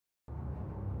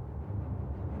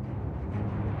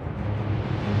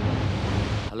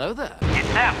Hello there. It's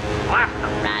them. Blast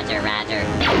them. Roger, roger.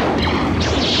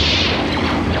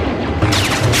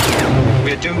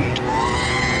 We're doomed.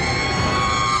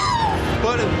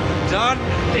 What have we done?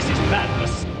 This is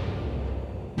madness.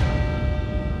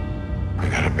 I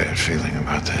got a bad feeling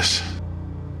about this.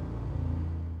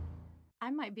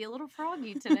 I might be a little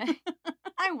froggy today.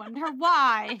 I wonder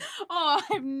why. Oh,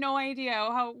 I have no idea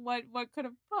what could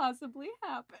have possibly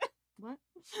happened. What?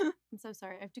 I'm so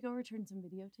sorry. I have to go return some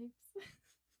videotapes.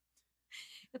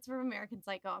 It's from American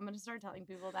Psycho. I'm going to start telling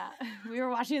people that. We were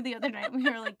watching it the other night. We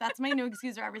were like, that's my new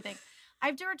excuse for everything. I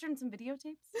have to return some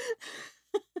videotapes.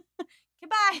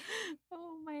 Goodbye.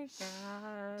 Oh my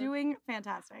god. Doing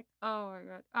fantastic. Oh my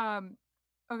god.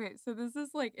 Okay, so this is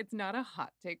like, it's not a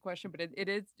hot take question, but it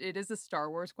is a Star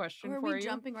Wars question Are for we you.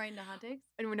 jumping right into hot takes?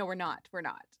 No, we're not. We're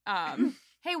not.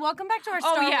 Hey, welcome back to our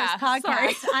Star Wars podcast.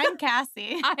 Sorry. I'm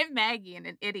Cassie. I'm Maggie and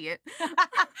an idiot.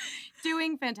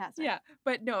 Doing fantastic. Yeah,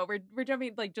 but no, we're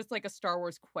jumping like just like a Star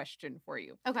Wars question for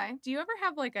you. Okay. Do you ever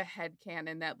have like a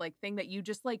headcanon, that like thing that you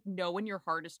just like know in your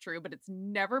heart is true, but it's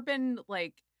never been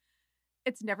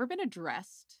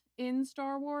addressed in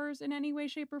Star Wars in any way,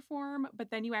 shape, or form, but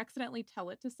then you accidentally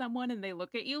tell it to someone and they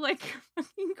look at you like you're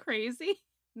fucking crazy?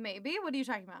 Maybe. What are you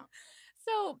talking about?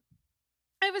 So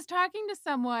I was talking to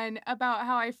someone about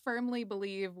how I firmly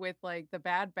believe with like the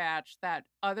Bad Batch that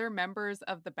other members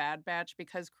of the Bad Batch,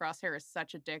 because Crosshair is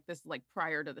such a dick, this is like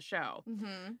prior to the show,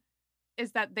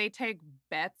 is that they take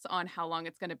bets on how long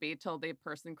it's going to be till the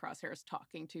person Crosshair is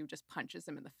talking to just punches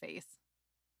him in the face.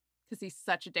 Because he's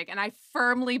such a dick. And I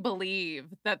firmly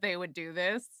believe that they would do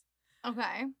this.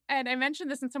 Okay. And I mentioned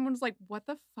this and someone was like, what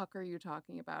the fuck are you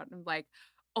talking about? And I'm like,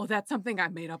 oh, that's something I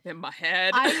made up in my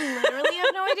head. I literally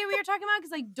have no idea what you're talking about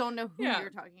because I don't know who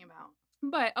you're talking about.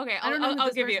 But okay,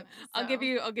 I'll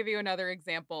give you another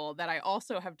example that I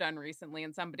also have done recently,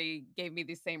 and somebody gave me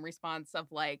the same response of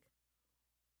like,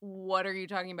 what are you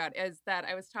talking about? Is that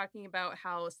I was talking about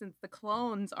how since the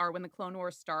clones are when the Clone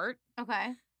Wars start.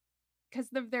 Okay. Because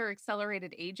of their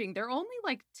accelerated aging, they're only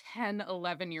like 10,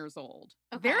 11 years old.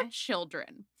 Okay. They're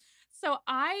children. So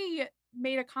I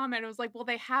made a comment. I was like, well,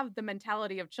 they have the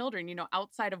mentality of children, you know,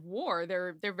 outside of war.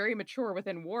 They're very mature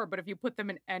within war. But if you put them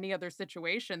in any other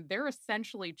situation, they're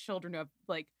essentially children of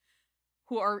like,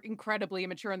 who are incredibly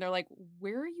immature. And they're like,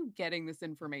 where are you getting this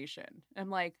information? I'm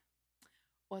like,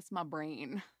 what's my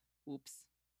brain? Oops.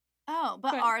 Oh,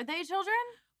 but are they children?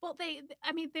 Well,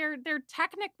 they're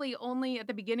technically only at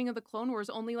the beginning of the Clone Wars,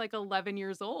 only like 11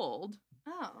 years old.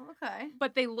 Oh, okay.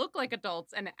 But they look like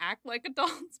adults and act like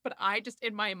adults. But I just,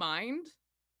 in my mind,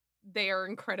 they are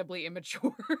incredibly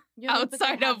immature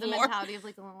outside of the war. mentality of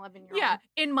like an 11-year-old. Yeah,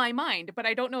 in my mind. But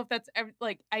I don't know if that's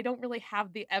like, I don't really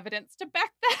have the evidence to back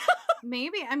that up.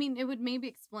 Maybe. I mean, it would maybe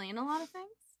explain a lot of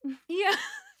things. Yeah.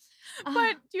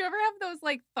 But do you ever have those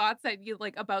like thoughts that you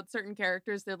like about certain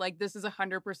characters that like this is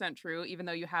 100% true, even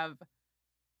though you have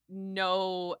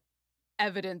no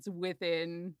evidence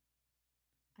within?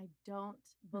 I don't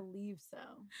believe so.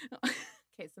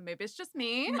 Okay, so maybe it's just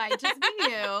me. Might just be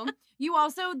you. You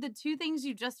also, the two things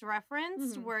you just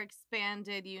referenced were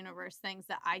expanded universe things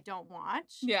that I don't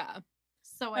watch. Yeah.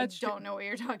 So I don't know what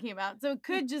you're talking about. So it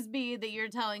could just be that you're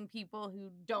telling people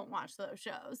who don't watch those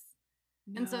shows.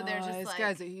 And so they're just this like,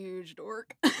 guy's a huge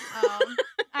dork.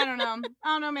 I don't know. I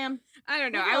don't know, man. I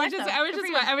don't know. I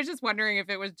was just wondering if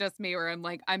it was just me, or I'm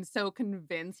like, I'm so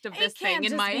convinced of this thing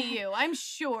in my head. I'm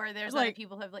sure there's other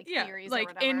people who have like theories like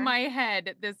or whatever. in my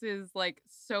head, this is like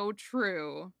so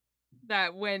true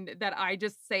that I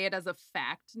just say it as a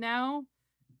fact now.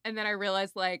 And then I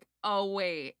realize like, oh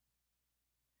wait,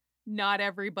 not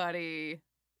everybody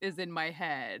is in my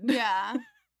head. Yeah.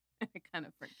 I kind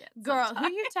of forget. Girl, sometimes.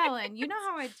 who you telling? You know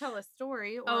how I tell a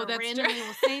story or that's randomly true.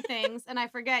 will say things and I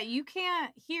forget. You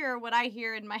can't hear what I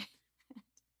hear in my head.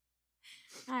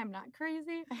 I'm not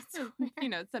crazy. I swear. You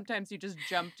know, sometimes you just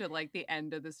jump to like the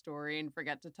end of the story and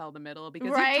forget to tell the middle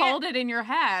because Right? you told it in your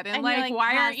head. And like,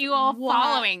 why aren't you all what?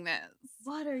 following this?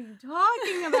 What are you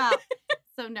talking about?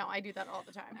 So no, I do that all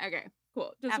the time. Okay,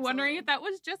 cool. Just Absolutely. wondering if that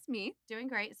was just me. Doing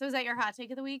great. So is that your hot take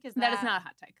of the week? That is not a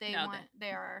hot take. They No, they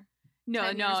are no,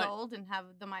 10 years old and have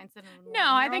the mindset of a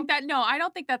I 11-year-old? I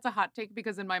don't think that's a hot take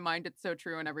because in my mind it's so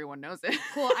true and everyone knows it.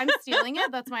 Cool. I'm stealing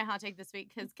it. That's my hot take this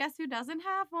week because guess who doesn't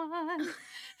have one?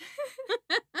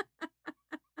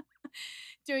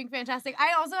 Doing fantastic.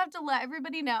 I also have to let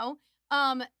everybody know.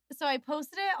 So I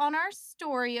posted it on our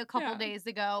story a couple days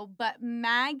ago, but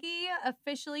Maggie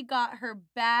officially got her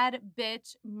Bad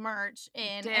Bitch merch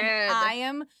in, and I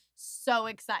am so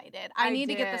excited. I need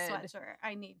to get the sweatshirt.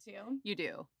 I need to. You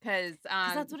do, because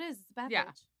that's what it is. It's a bad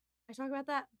bitch. I talk about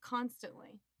that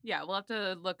constantly. Yeah, we'll have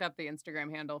to look up the Instagram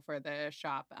handle for the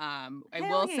shop. I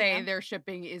Hell will say yeah. their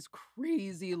shipping is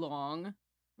crazy long,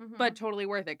 but totally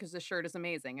worth it because the shirt is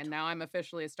amazing. And now I'm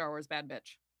officially a Star Wars bad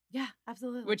bitch, yeah,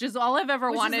 absolutely. which is all I've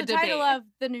ever Which wanted is the to title be. of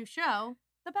the new show,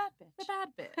 The Bad Bitch. The bad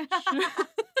bitch.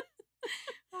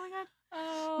 Oh my god.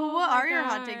 Oh, What my are your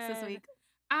hot takes this God. week?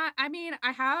 I mean,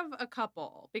 I have a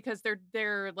couple because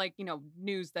they're like,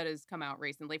 news that has come out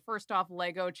recently. First off,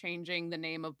 Lego changing the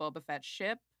name of Boba Fett's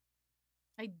ship.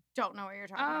 I don't know what you're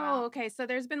talking about. Okay. So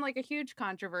there's been like a huge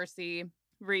controversy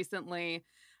recently,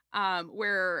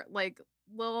 where like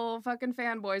little fucking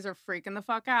fanboys are freaking the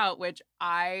fuck out, which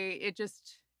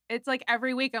it's like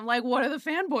every week I'm like, what are the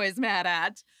fanboys mad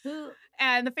at?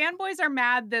 And the fanboys are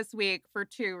mad this week for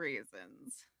two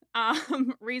reasons.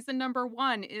 Reason number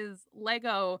one is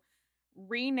Lego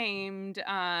renamed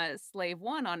Slave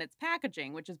One on its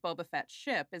packaging, which is Boba Fett's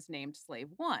ship, is named Slave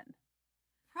One.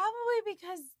 Probably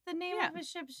because the name of a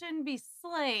ship shouldn't be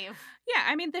Slave. Yeah,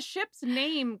 I mean, the ship's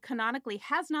name canonically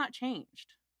has not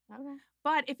changed. Okay.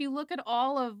 But if you look at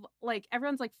all of, like,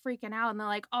 everyone's, like, freaking out, and they're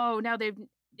like, oh, now they've,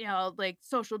 like,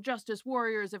 social justice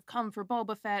warriors have come for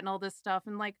Boba Fett and all this stuff.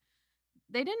 And, like,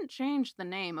 they didn't change the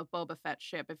name of Boba Fett's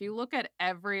ship. If you look at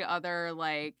every other,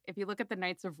 like, if you look at the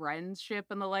Knights of Ren's ship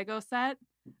in the Lego set,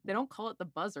 they don't call it the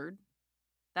Buzzard.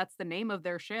 That's the name of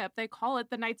their ship. They call it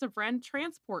the Knights of Ren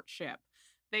transport ship.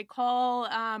 They call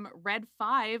Red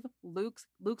 5 Luke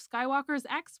Skywalker's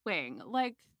X-Wing.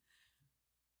 Like,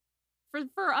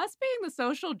 for us being the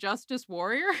social justice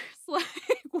warriors, like,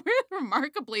 we're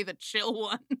remarkably the chill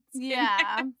ones.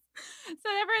 Yeah. So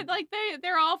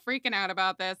they're all freaking out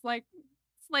about this. Like,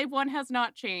 Slave One has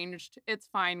not changed. It's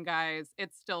fine, guys.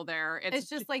 It's still there. It's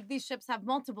just like these ships have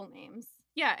multiple names.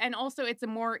 Yeah, and also it's a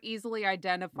more easily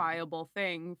identifiable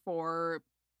thing for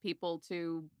people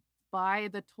to buy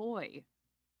the toy.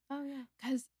 Oh, yeah.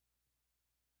 Because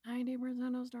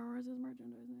 90% of Star Wars is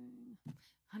merchandising.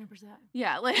 100%.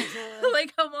 Yeah, like,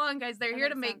 like, come on, guys. They're here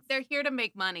to make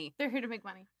money. They're here to make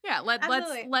money. Yeah,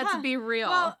 let's be real.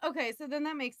 Well, okay, so then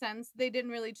that makes sense. They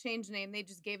didn't really change the name. They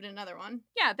just gave it another one.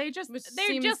 Yeah, they're just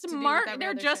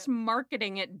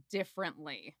marketing it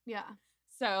differently. Yeah.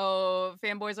 So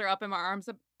fanboys are up in arms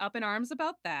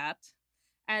about that.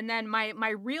 And then my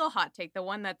real hot take, the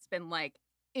one that's been like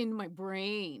in my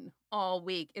brain all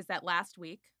week, is that last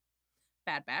week,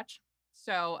 Bad Batch.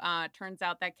 So turns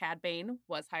out that Cad Bane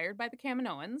was hired by the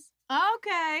Kaminoans.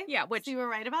 Okay. Yeah, which so you were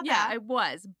right about that. Yeah, I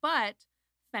was. But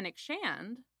Fennec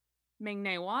Shand,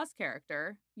 Ming-Na Wa's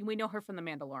character, we know her from The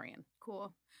Mandalorian.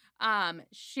 Cool.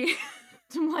 She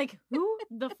I'm like, who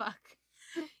the fuck?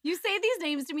 You say these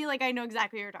names to me like I know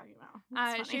exactly what you're talking about.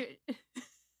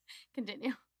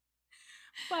 Continue.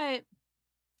 But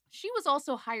she was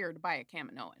also hired by a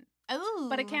Kaminoan. Oh.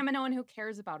 But a Kaminoan who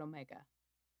cares about Omega.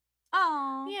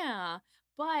 Oh. Yeah.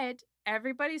 But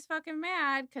everybody's fucking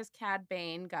mad because Cad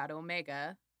Bane got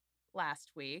Omega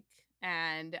last week.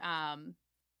 And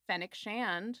Fennec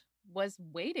Shand was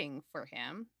waiting for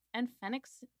him. And Fennec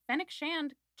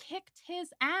Shand kicked his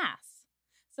ass.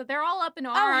 So they're all up in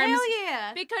arms. Oh, hell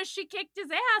yeah. Because she kicked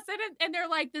his ass. And they're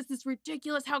like, this is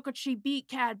ridiculous. How could she beat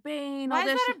Cad Bane? Why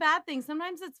is that a bad thing?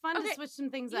 Sometimes it's fun to switch some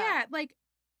things up. Yeah, like,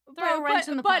 throw a wrench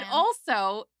in the plan. But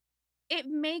also, it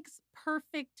makes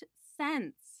perfect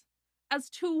sense as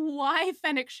to why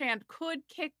Fennec Shand could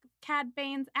kick Cad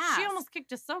Bane's ass. She almost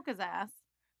kicked Ahsoka's ass.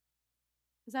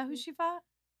 Is that who she fought?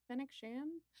 Fennec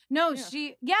Shand? No,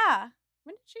 yeah.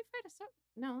 When did she fight Ahsoka?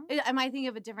 No. Am I thinking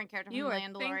of a different character from The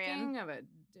Mandalorian? You are thinking of a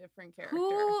different character.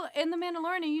 Who in The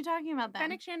Mandalorian are you talking about then?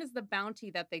 Fennec Shand is the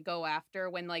bounty that they go after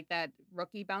when, like, that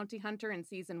rookie bounty hunter in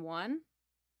season 1.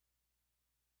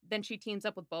 Then she teams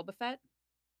up with Boba Fett.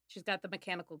 She's got the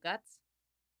mechanical guts.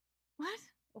 What?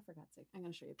 Oh, for God's sake. I'm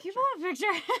going to show you a Keep picture. on a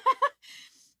picture.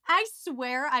 I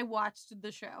swear I watched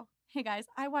the show. Hey, guys,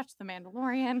 I watched The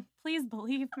Mandalorian. Please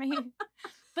believe me.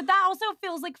 But that also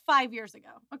feels like 5 years ago.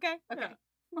 Okay? Okay. Yeah.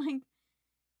 Like,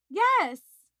 yes.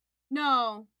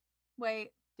 No.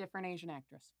 Wait. Different Asian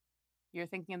actress. You're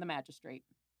thinking of the magistrate.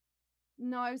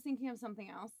 No, I was thinking of something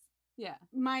else. Yeah.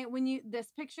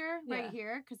 This picture right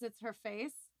here, because it's her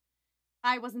face,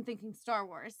 I wasn't thinking Star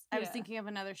Wars. I was thinking of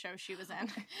another show she was in.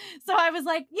 So I was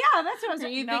like, yeah, that's what I was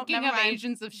thinking. Are you thinking of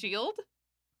Agents of S.H.I.E.L.D.?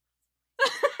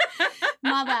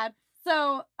 My bad.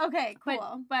 So, okay,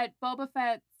 cool. But Boba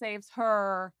Fett saves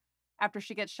her after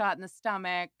she gets shot in the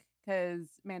stomach because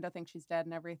Mando thinks she's dead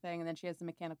and everything, and then she has the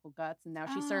mechanical guts, and now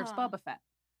she serves Boba Fett.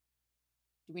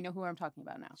 Do we know who I'm talking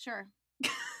about now? Sure.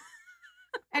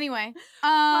 Anyway,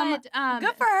 good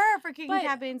for her for kicking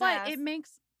Cad Bane's ass. But it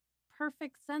makes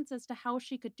perfect sense as to how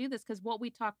she could do this, because what we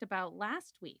talked about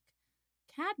last week,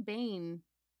 Cad Bane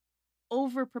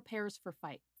over-prepares for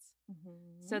fights.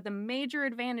 So the major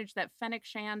advantage that Fennec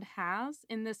Shand has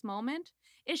in this moment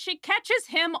is she catches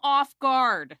him off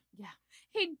guard. Yeah.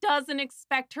 He doesn't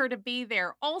expect her to be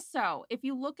there. Also, if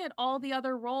you look at all the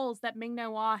other roles that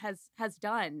Ming-Na has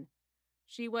done,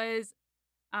 she was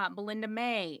Melinda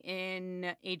May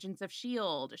in Agents of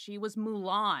S.H.I.E.L.D. She was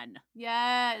Mulan.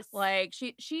 Yes. Like,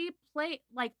 she played,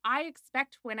 like, I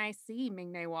expect when I see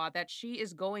Ming-Na that she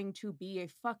is going to be a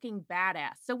fucking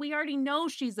badass. So we already know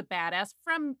she's a badass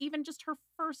from even just her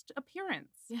first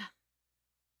appearance. Yeah.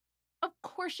 Of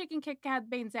course she can kick Cad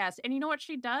Bane's ass. And you know what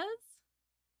she does?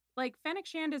 Like, Fennec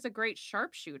Shand is a great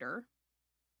sharpshooter,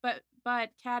 but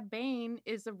Cad Bane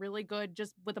is a really good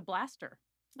just with a blaster.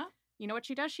 Oh. You know what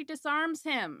she does? She disarms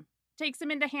him, takes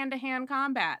him into hand-to-hand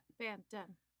combat. Bam,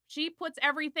 done. She puts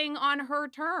everything on her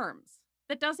terms.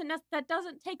 That doesn't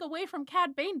take away from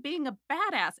Cad Bane being a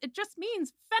badass. It just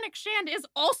means Fennec Shand is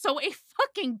also a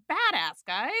fucking badass,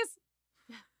 guys.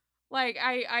 Like,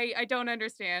 I don't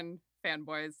understand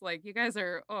fanboys. Like, you guys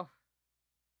are,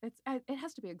 it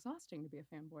has to be exhausting to be a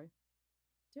fanboy.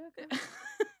 Do it. Girl.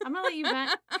 I'm gonna let you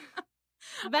vent.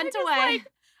 Vent just, away. Like,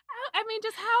 I mean,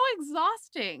 just how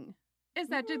exhausting is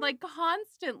that to like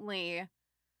constantly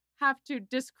have to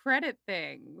discredit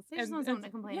things? They just want something to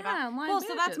complain about. online Cool,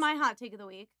 so that's bitches. my hot take of the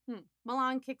week.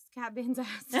 Milan kicks Cad Bane's ass.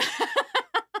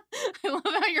 I love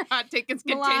how your hot take is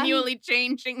Milan- continually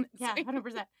changing. This Yeah, week.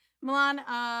 100%. Milan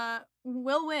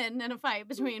will win in a fight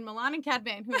between Milan and Cad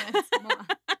Bane. Who wins? Milan.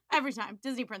 Every time.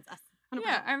 Disney princess. 100%.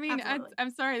 Yeah, I mean, Absolutely.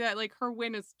 I'm sorry that like her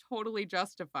win is totally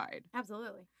justified.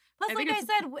 Absolutely. Plus, I like think I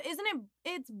said, isn't it?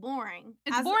 It's boring.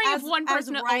 It's boring if one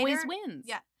person always writer- wins.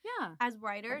 Yeah. Yeah. As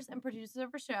writers and producers of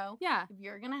a show, Yeah. if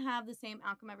you're gonna have the same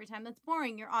outcome every time, that's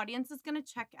boring. Your audience is gonna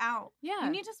check out. Yeah.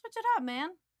 You need to switch it up, man.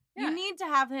 Yeah. You need to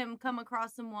have him come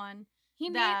across someone He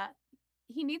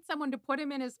needs someone to put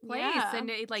him in his place, Yeah, and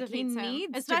he defeats him.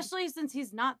 needs especially since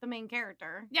he's not the main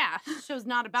character. Yeah. The show's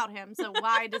not about him, so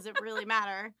why does it really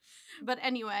matter? But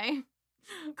anyway,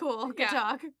 cool. Good Yeah.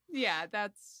 talk. Yeah,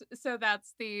 that's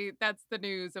the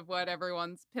news of what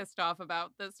everyone's pissed off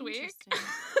about this week. Interesting.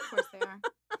 Of course they are.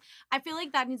 I feel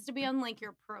like that needs to be on like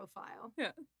your profile.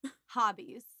 Yeah.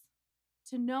 Hobbies.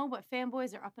 To know what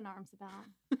fanboys are up in arms about.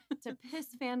 To piss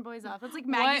fanboys off. That's like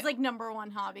Maggie's like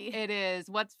 #1 hobby. It is.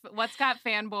 What's got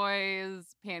fanboys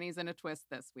panties in a twist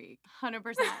this week?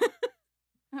 100%.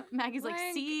 Maggie's like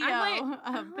CEO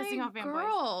of pissing off fanboys.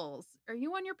 Girls, are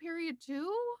you on your period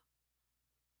too?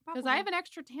 Because I have an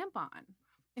extra tampon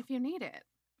if you need it.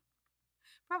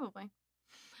 Probably.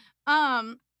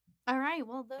 All right.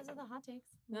 Well, those are the hot takes.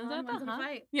 Those Mulan are the wins in a hot-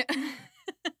 fight. Yeah.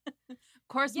 Of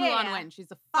course, Yeah. Mulan wins.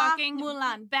 She's a Fuck fucking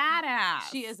Mulan. badass.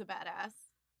 She is a badass.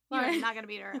 Like- You're not gonna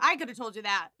beat her. I could have told you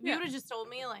that. If you Yeah. would have just told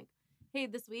me, like, hey,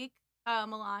 this week,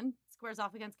 Milan squares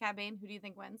off against Cad Bane. Who do you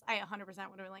think wins? I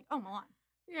 100% would have been like, oh, Milan.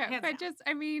 Yeah, Hands but down.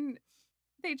 I mean,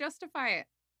 they justify it.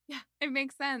 Yeah. It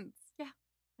makes sense.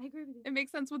 I agree with you. It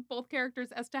makes sense with both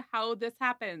characters as to how this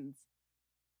happens.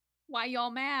 Why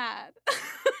y'all mad?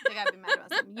 They gotta be mad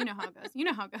about something. You know how it goes. You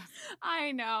know how it goes.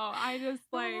 I know. I just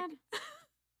like, Mad.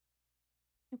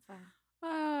 It's fine.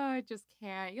 oh, I just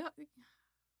can't. God,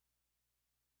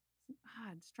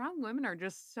 strong women are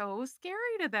just so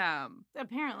scary to them.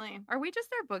 Apparently. Are we just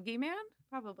their boogeyman?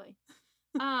 Probably.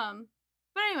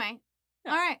 But anyway.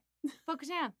 Yeah. All right.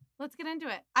 Bo-Katan. Let's get into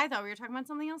it. I thought we were talking about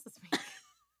something else this week.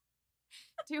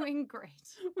 Doing great.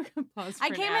 We're gonna pause. I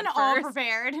for an came ad in all first.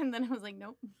 prepared, and then I was like,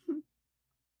 nope.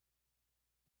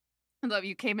 I love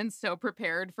you came in so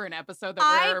prepared for an episode that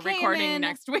I we're came recording in-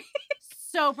 next week.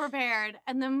 So prepared.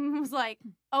 And then was like,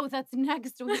 oh, that's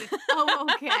next week. Oh,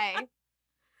 okay.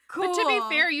 Cool. But to be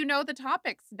fair, you know the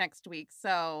topics next week,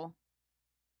 so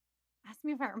Ask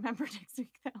me if I remember next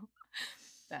week, though.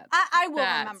 that's I will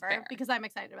that's remember fair. because I'm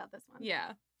excited about this one.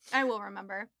 Yeah. I will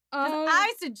remember. Because Oh,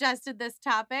 I suggested this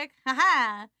topic.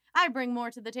 Haha. I bring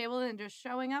more to the table than just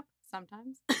showing up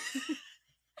sometimes.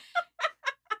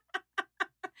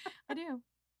 I do.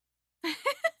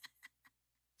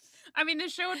 I mean,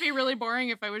 this show would be really boring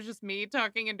if I was just me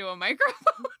talking into a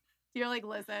microphone. You're like,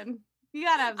 listen, you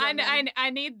gotta have something. I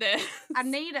need this. I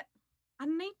need it. I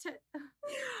need to.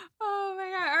 Oh my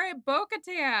god! All right,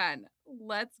 Bo-Katan.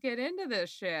 Let's get into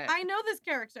this shit. I know this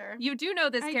character. You do know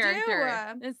this I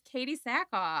character. do. It's Katie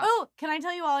Sackhoff. Oh, can I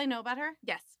tell you all I know about her?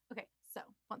 yes. Okay, so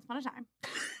once upon a time.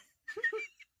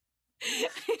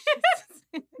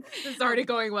 This is already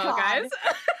going well, God. guys.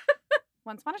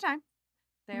 Once upon a time,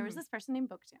 there was this person named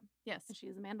Bo-Katan, Yes. and she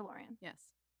is a Mandalorian. Yes.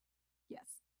 Yes,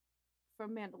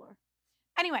 from Mandalore.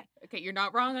 Anyway, Okay, you're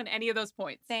not wrong on any of those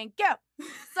points. thank you.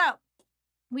 So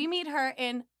we meet her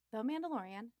in The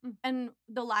Mandalorian. Mm. And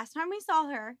the last time we saw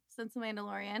her since The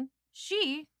Mandalorian,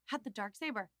 she had the dark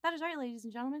saber. That is right, ladies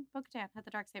and gentlemen. Bo-Katan had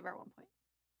the dark saber at one point.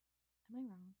 Am I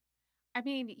wrong? I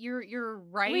mean, you're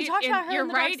right. We talked about her you're in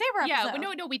the dark right. saber Yeah,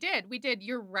 episode. no, we did.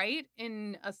 You're right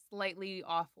in a slightly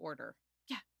off order.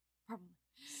 Probably.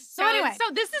 So anyway.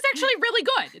 So this is actually really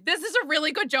good. This is a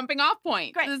really good jumping off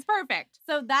point. Great. This is perfect.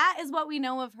 So that is what we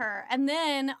know of her. And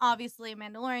then, obviously,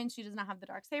 Mandalorian, she does not have the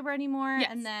dark saber anymore. Yes.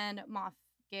 And then Moff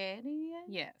Gideon?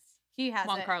 Yes. He has it.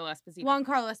 Giancarlo Esposito.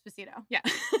 Giancarlo Esposito. Yeah.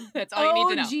 That's all you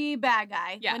need to know. OG bad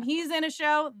guy. Yeah. When he's in a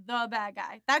show, the bad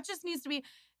guy. That just needs to be...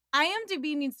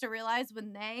 IMDb needs to realize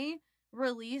when they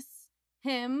release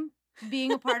him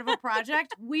being a part of a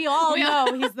project, we all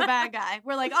know he's the bad guy.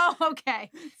 We're like, oh,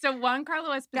 okay. So Giancarlo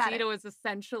Esposito is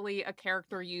essentially a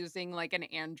character using like an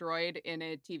android in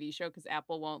a TV show because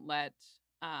Apple won't let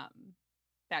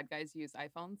bad guys use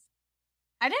iPhones.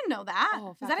 I didn't know that.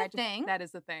 Oh, Is fuck, that a thing? That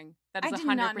is a thing. That is I 100%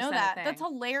 did not know that. a thing. That's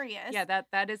hilarious. Yeah,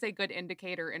 that is a good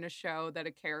indicator in a show that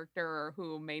a character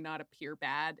who may not appear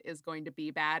bad is going to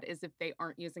be bad is if they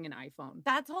aren't using an iPhone.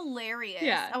 That's hilarious.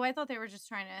 Yeah. Oh, I thought they were just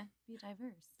trying to be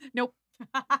diverse. Nope.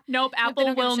 Nope. They Apple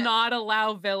don't give a will shit. not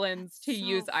allow villains to So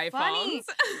use funny. iPhones.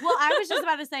 Well, I was just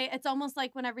about to say, it's almost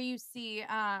like whenever you see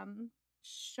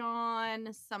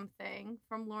Sean something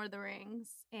from Lord of the Rings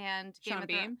and Game Sean of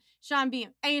Thrones. Bean? Sean Bean.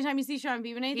 Anytime you see Sean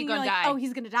Bean in anything, you're gonna like, die. oh,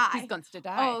 he's going to die. He's going to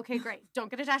die. Oh, okay, great.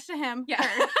 Don't get attached to him. Yeah.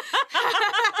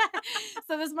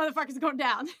 So this motherfucker's going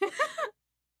down. That's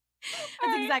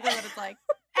Alright. exactly what it's like.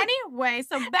 Anyway,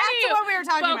 so back to what we were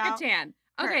talking about. Bo-Katan.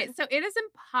 Okay, Her. so it is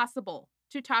impossible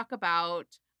to talk about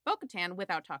Bo-Katan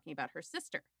without talking about her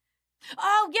sister.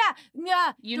 Oh, yeah.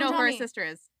 You Don't know tell who her me. sister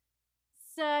is.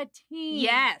 Satine.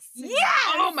 Yes. Yes.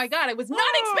 Oh my God, I was not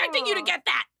expecting you to get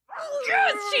that.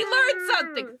 Yes, she learned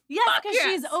something. Yes, Fuck because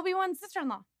she's yes. Obi-Wan's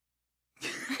sister-in-law.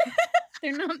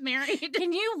 They're not married.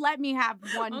 Can you let me have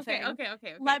one Okay, thing?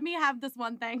 okay. Let me have this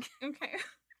one thing. Okay.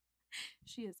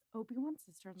 She is Obi-Wan's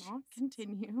sister-in-law.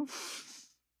 Continue.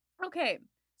 Okay.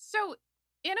 So,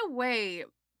 in a way,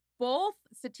 both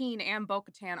Satine and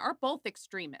Bo-Katan are both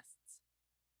extremists.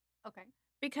 Okay.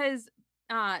 Because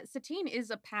Satine is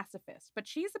a pacifist, but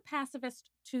she's a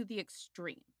pacifist to the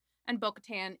extreme. And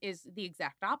Bo-Katan is the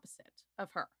exact opposite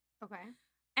of her. Okay.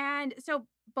 And so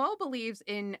Bo believes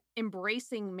in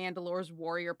embracing Mandalore's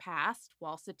warrior past,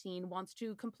 while Satine wants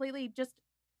to completely just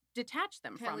detach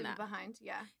them Can't from leave that. it behind.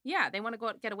 Yeah. Yeah, they want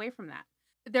to get away from that.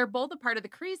 They're both a part of the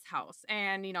Kryze house,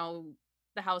 and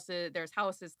the houses, there's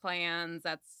houses, clans.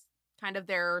 That's kind of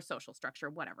their social structure,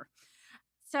 whatever.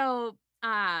 So,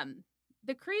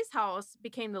 the Kryze house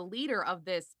became the leader of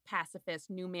this pacifist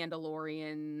New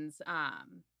Mandalorians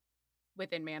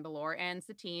within Mandalore, and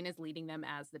Satine is leading them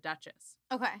as the Duchess.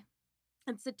 Okay.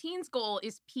 And Satine's goal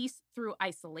is peace through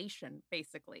isolation,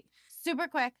 basically. Super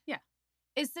quick. Yeah.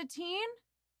 Is Satine,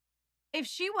 if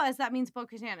she was, that means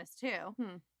Bo-Katan is too.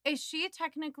 Is she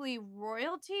technically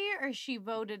royalty or is she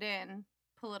voted in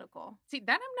political? See,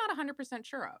 that I'm not 100%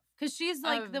 sure of. Because she's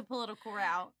like the political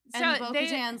route. So And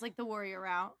Bo-Katan's like the warrior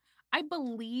route. I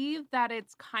believe that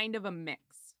it's kind of a mix.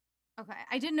 Okay.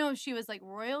 I didn't know if she was like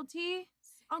royalty,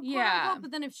 quote Yeah. unquote,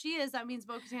 but then if she is, that means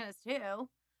Bo-Katan is too.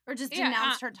 Or just Yeah,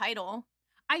 denounced her title.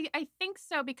 I think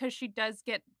so because she does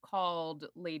get called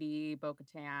Lady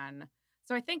Bo-Katan.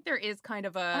 So I think there is kind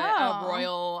of a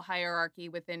royal hierarchy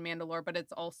within Mandalore, but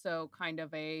it's also kind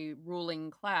of a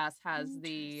ruling class has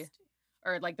the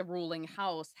ruling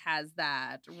house has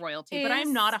that royalty. But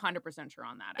I'm not 100% sure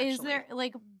on that, actually. Is there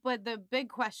but the big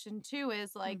question too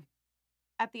is like,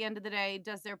 at the end of the day,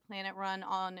 does their planet run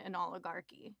on an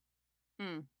oligarchy?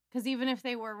 Because even if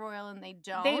they were royal and they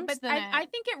don't, I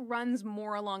think it runs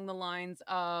more along the lines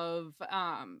of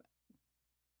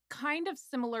kind of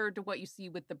similar to what you see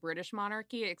with the British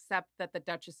monarchy, except that the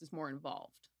Duchess is more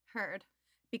involved. Heard.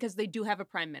 Because they do have a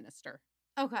prime minister.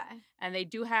 Okay. And they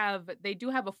do have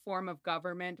a form of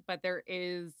government, but there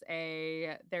is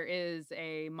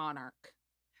a monarch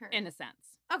Heard. in a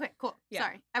sense. Okay, cool. Yeah.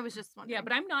 Sorry. I was just wondering. Yeah,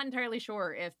 but I'm not entirely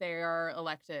sure if they are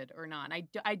elected or not.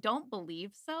 I don't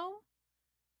believe so.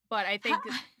 But I think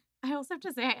I also have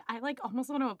to say, I like almost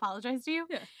want to apologize to you.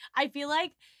 Yeah. I feel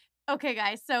like, okay,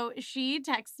 guys, so she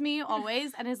texts me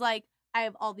always and is like, I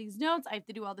have all these notes. I have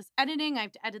to do all this editing. I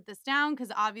have to edit this down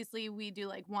because obviously we do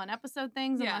like one episode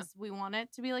things unless we want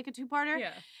it to be like a two-parter.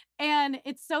 Yeah. And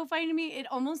it's so funny to me. It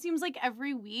almost seems like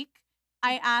every week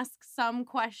I ask some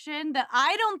question that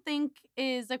I don't think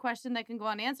is a question that can go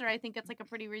unanswered. I think it's like a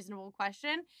pretty reasonable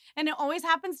question. And it always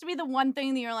happens to be the one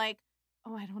thing that you're like,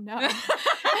 oh, I don't know. And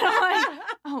I'm like,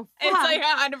 oh, fuck. It's like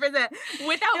 100%.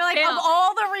 Without You're like, fail. of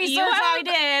all the research have-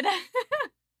 I did.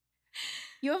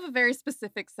 You have a very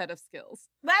specific set of skills.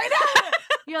 I know.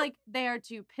 You're like, they are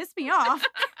to piss me off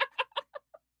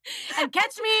and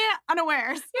catch me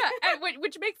unawares. Yeah, and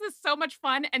which makes this so much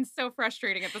fun and so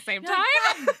frustrating at the same You're time.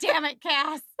 like, God damn it,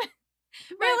 Cass.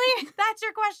 Really? That's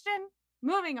your question?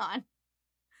 Moving on.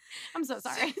 I'm so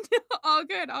sorry. All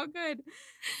good, all good.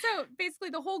 So basically,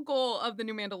 the whole goal of the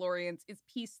New Mandalorians is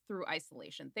peace through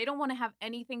isolation. They don't want to have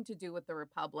anything to do with the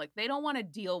Republic. They don't want to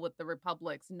deal with the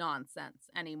Republic's nonsense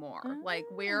anymore. Like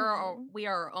we are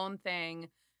our own thing.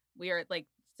 We are like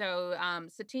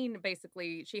Satine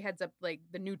basically she heads up like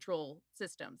the neutral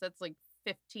systems. That's like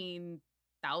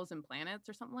 15,000 planets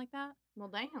or something like that. Well,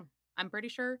 damn. I'm pretty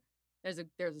sure. There's a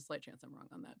slight chance I'm wrong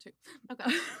on that too.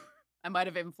 Okay. I might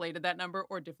have inflated that number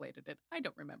or deflated it. I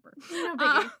don't remember. No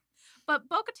biggie. But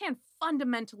Bo-Katan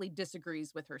fundamentally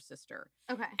disagrees with her sister.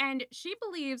 Okay. And she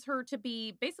believes her to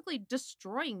be basically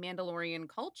destroying Mandalorian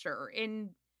culture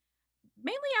mainly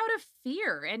out of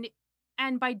fear.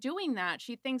 And by doing that,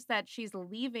 she thinks that she's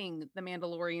leaving the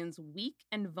Mandalorians weak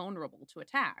and vulnerable to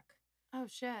attack. Oh,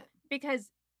 shit.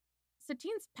 Because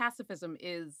Satine's pacifism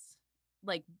is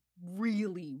like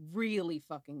really, really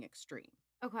fucking extreme.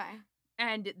 Okay.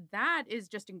 And that is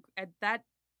just, that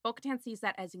Bo-Katan sees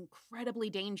that as incredibly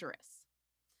dangerous.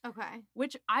 Okay.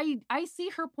 Which I see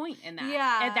her point in that.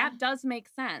 Yeah. And that does make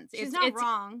sense. She's not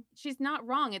wrong. She's not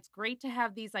wrong. It's great to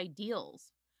have these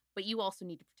ideals, but you also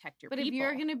need to protect your people. But if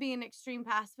you're going to be an extreme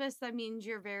pacifist, that means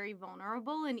you're very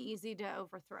vulnerable and easy to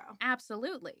overthrow.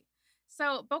 Absolutely.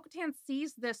 So Bo-Katan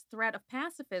sees this threat of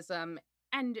pacifism,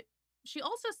 and she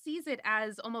also sees it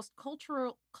as almost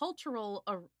cultural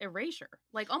erasure,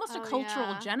 like almost a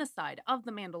cultural genocide of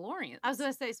the Mandalorians. I was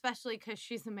going to say, especially because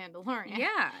she's a Mandalorian.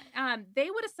 Yeah.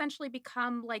 They would essentially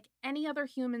become like any other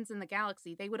humans in the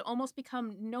galaxy. They would almost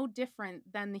become no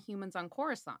different than the humans on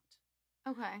Coruscant.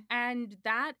 Okay. And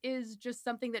that is just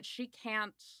something that she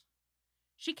can't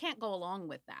go along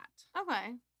with that.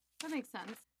 Okay. That makes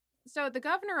sense. So the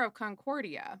governor of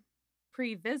Concordia,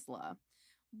 Pre Vizsla,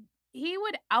 he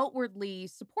would outwardly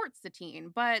support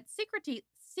Satine, but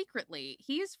secretly,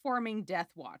 he's forming Death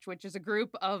Watch, which is a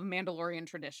group of Mandalorian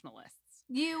traditionalists.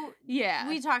 We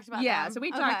talked about them. Yeah, so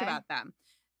we talked about them.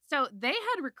 So they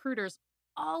had recruiters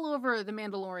all over the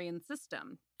Mandalorian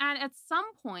system. And at some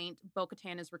point,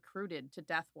 Bo-Katan is recruited to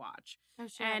Death Watch. Oh,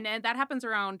 shit. And that happens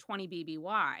around 20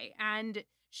 BBY. And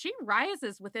she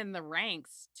rises within the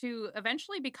ranks to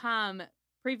eventually become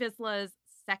Pre Vizsla's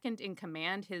second in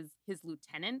command, his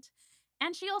lieutenant.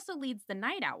 And she also leads the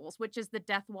Night Owls, which is the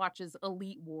Death Watch's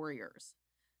elite warriors.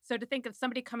 So to think of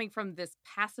somebody coming from this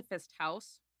pacifist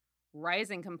house,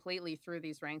 rising completely through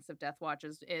these ranks of Death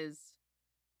Watches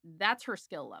that's her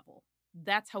skill level.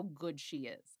 That's how good she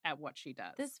is at what she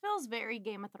does. This feels very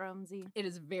Game of Thronesy. It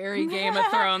is very Game of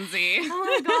Thronesy.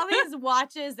 Like all these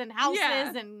watches and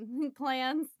houses and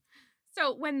clans.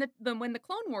 So when the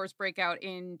Clone Wars break out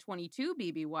in 22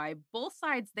 BBY, both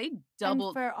sides they double.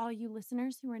 And for all you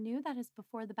listeners who are new, that is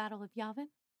before the Battle of Yavin.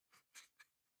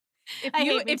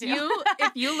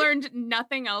 If you learned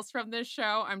nothing else from this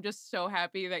show, I'm just so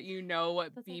happy that you know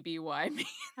what BBY means.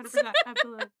 100%.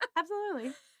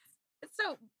 Absolutely.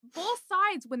 So both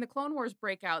sides, when the Clone Wars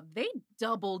break out, they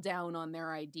double down on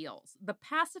their ideals. The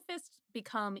pacifists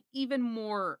become even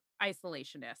more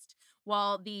isolationist,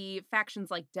 while the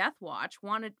factions like Death Watch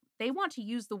want to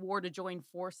use the war to join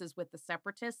forces with the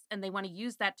Separatists, and they want to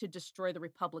use that to destroy the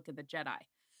Republic and the Jedi.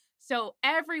 So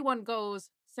everyone goes,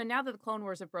 so now that the Clone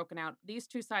Wars have broken out, these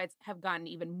two sides have gotten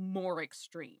even more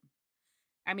extreme.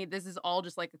 I mean, this is all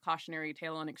just like a cautionary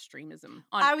tale on extremism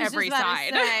on every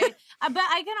side. But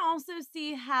I can also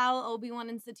see how Obi-Wan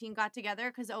and Satine got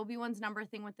together, because Obi-Wan's number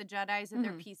thing with the Jedi is that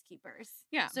they're peacekeepers.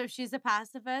 Yeah. So if she's a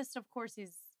pacifist, of course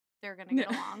they're going to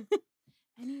get along.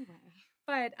 Anyway.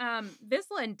 But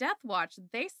Vizsla and Death Watch,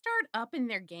 they start up in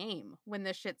their game when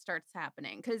this shit starts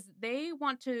happening, because they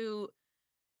want to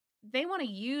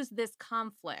use this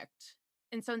conflict.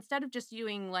 And so instead of just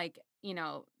doing like,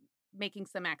 making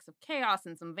some acts of chaos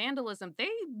and some vandalism, they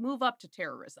move up to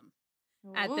terrorism.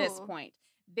 At this point.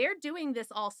 They're doing this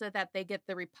also that they get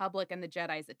the Republic and the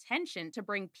Jedi's attention to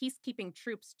bring peacekeeping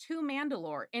troops to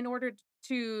Mandalore in order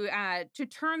to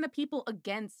turn the people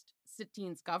against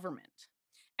Satine's government.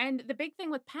 And the big thing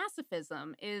with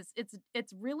pacifism is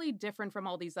it's really different from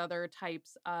all these other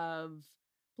types of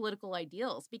political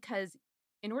ideals, because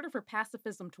in order for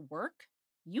pacifism to work,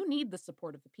 you need the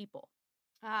support of the people.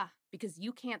 Because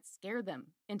you can't scare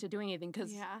them into doing anything,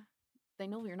 because they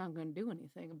know you're not going to do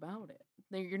anything about it.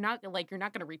 You're not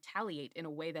going to retaliate in a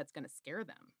way that's going to scare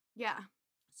them. Yeah.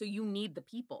 So you need the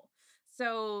people.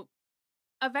 So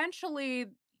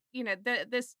eventually,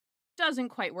 this doesn't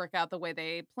quite work out the way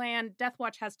they planned. Death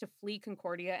Watch has to flee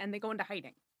Concordia, and they go into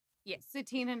hiding. Yes.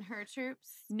 Satine and her troops?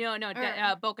 No,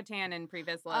 Bo-Katan and Pre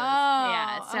Vizsla.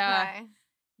 Oh, so, okay.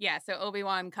 Yeah, so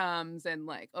Obi-Wan comes, and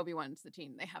like Obi-Wan and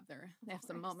Satine, they have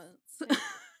some moments.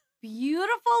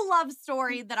 Beautiful love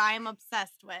story that I am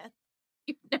obsessed with.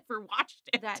 You've never watched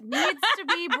it. That needs to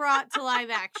be brought to live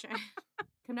action.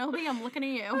 Kenobi, I'm looking at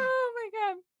you. Oh my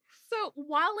god. So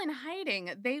while in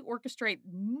hiding, they orchestrate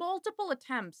multiple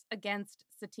attempts against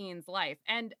Satine's life.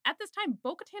 And at this time,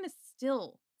 Bo-Katan is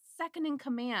still second in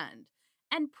command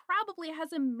and probably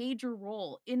has a major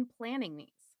role in planning these.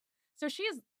 So she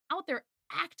is out there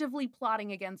actively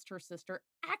plotting against her sister,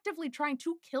 actively trying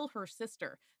to kill her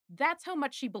sister. That's how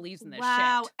much she believes in this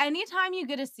wow. shit. Anytime you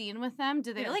get a scene with them,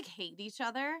 do they like hate each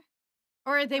other?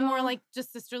 Or are they more like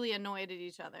just sisterly annoyed at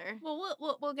each other?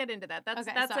 Well, we'll get into that. That's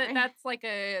Okay, that's sorry. that's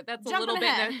a Jumping little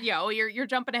ahead. bit. You're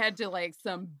jumping ahead to like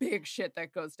some big shit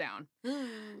that goes down.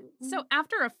 So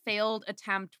after a failed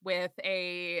attempt with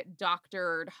a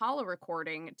doctored holo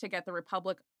recording to get the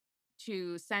Republic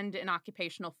to send an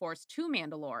occupational force to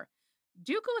Mandalore,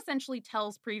 Dooku essentially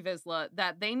tells Pre Vizsla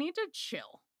that they need to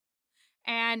chill.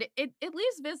 And it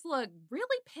leaves Vizsla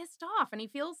really pissed off, and he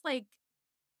feels like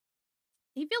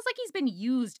he's been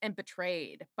used and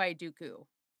betrayed by Dooku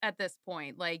at this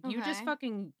point. Like, you just Okay.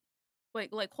 fucking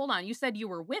like hold on, you said you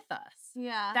were with us.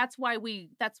 Yeah. That's why we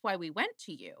went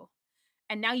to you.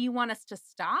 And now you want us to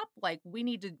stop? Like, we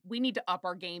need to up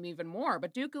our game even more.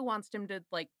 But Dooku wants him to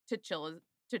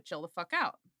chill the fuck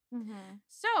out. Mm-hmm.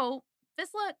 So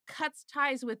Vizsla cuts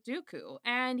ties with Dooku,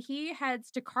 and he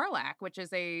heads to Karlak, which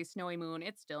is a snowy moon.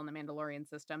 It's still in the Mandalorian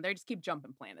system. They just keep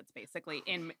jumping planets, basically,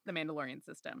 in the Mandalorian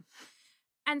system.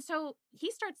 And so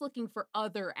he starts looking for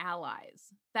other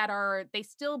allies they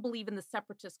still believe in the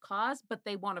Separatist cause, but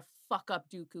they want to fuck up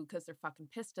Dooku because they're fucking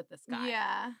pissed at this guy.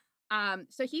 Yeah.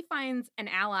 So he finds an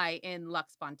ally in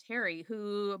Lux Bonteri,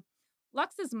 who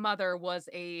Lux's mother was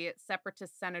a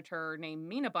Separatist senator named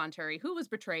Mina Bonteri, who was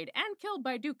betrayed and killed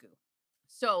by Dooku.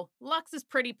 So Lux is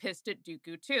pretty pissed at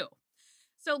Dooku too.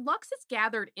 So Lux has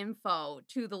gathered info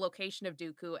to the location of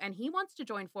Dooku, and he wants to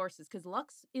join forces because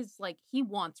Lux is like, he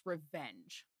wants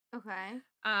revenge. Okay.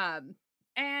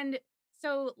 And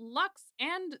so Lux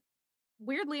and,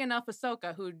 weirdly enough,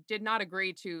 Ahsoka, who did not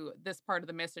agree to this part of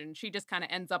the mission, she just kind of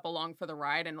ends up along for the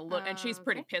ride, and and she's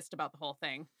pretty pissed about the whole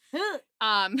thing.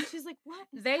 She's like, what?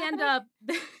 They end up.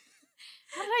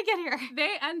 How did I get here? They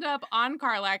end up on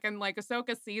Karlak, and like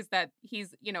Ahsoka sees that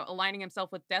he's, aligning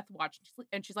himself with Death Watch,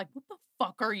 and she's like, what the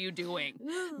fuck are you doing?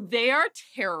 They are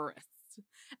terrorists.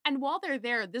 And while they're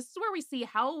there, this is where we see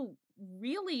how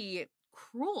really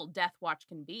cruel Death Watch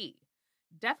can be.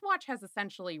 Death Watch has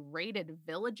essentially raided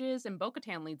villages, and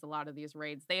Bo-Katan leads a lot of these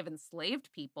raids. They have enslaved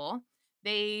people.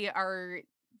 They're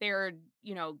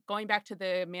going back to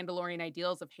the Mandalorian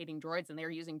ideals of hating droids, and they're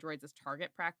using droids as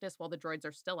target practice while the droids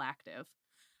are still active.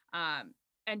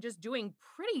 And just doing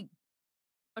pretty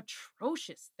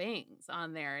atrocious things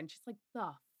on there. And she's like,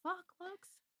 the fuck, Lux?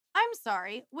 I'm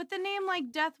sorry. With the name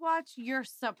like Death Watch, you're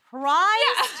surprised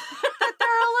that they're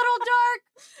a little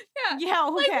dark? Yeah,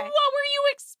 okay. Like, what were you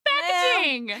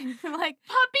expecting? Like,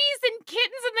 puppies and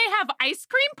kittens, and they have ice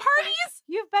cream parties?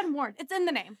 You've been warned. It's in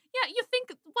the name. Yeah, you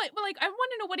think, I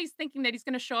want to know what he's thinking, that he's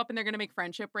going to show up and they're going to make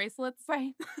friendship bracelets.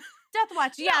 Right. Death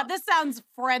Watch. Yeah, this sounds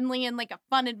friendly and like a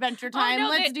fun adventure time. No,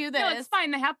 Let's do this. No, it's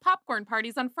fine. They have popcorn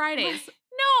parties on Fridays.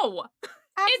 No.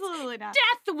 Absolutely not.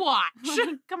 Death Watch.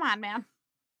 Come on, man.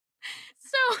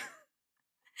 So,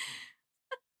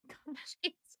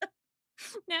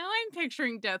 now I'm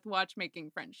picturing Death Watch making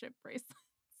friendship bracelets.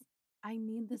 I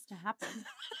need this to happen.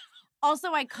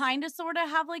 Also, I kind of sort of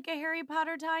have like a Harry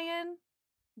Potter tie-in,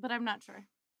 but I'm not sure.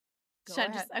 Go Should I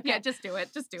ahead. just, okay. Yeah, just do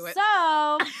it. Just do it.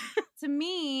 So, to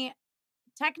me,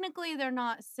 technically they're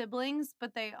not siblings,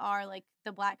 but they are like,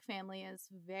 the Black family is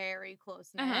very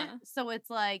close-knit. Uh-huh. So it's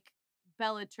like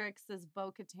Bellatrix is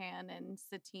Bo-Katan and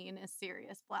Satine is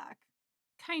Sirius Black.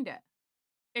 Kinda.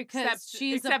 Except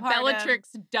she's a except part of Bellatrix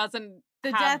doesn't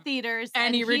the have Death Eaters,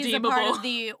 any and he's a part redeemable- of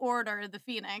the Order, the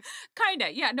Phoenix.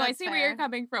 Kinda. Yeah, no, I That's see where you're fair.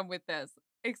 coming from with this.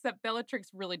 Except Bellatrix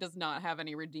really does not have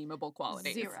any redeemable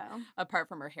qualities. Zero. Apart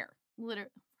from her hair. Literally.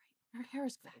 Her hair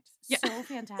is great. So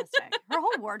fantastic. Her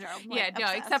whole wardrobe. Like, Yeah, no,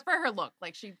 obsessed. except for her look.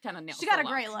 Like, she kind of nails She got the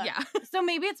a great look. Yeah. So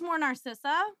maybe it's more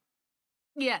Narcissa.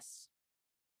 Yes.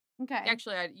 Okay.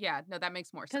 Actually, no, that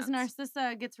makes more sense. Because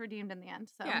Narcissa gets redeemed in the end.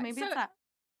 So Yeah, maybe so- it's that.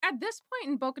 At this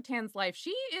point in Bo-Katan's life,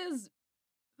 she is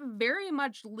very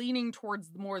much leaning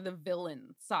towards more the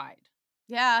villain side.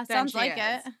 Yeah, than sounds she like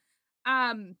is. it.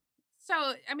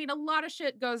 So, I mean, a lot of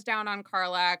shit goes down on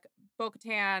Karlak.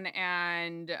 Bo-Katan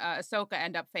and Ahsoka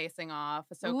end up facing off.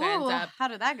 Ahsoka Ooh, ends up. how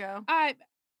did that go?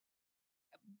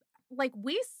 Like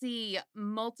we see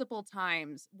multiple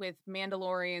times with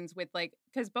Mandalorians with like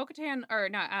because Bo-Katan or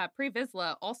not Pre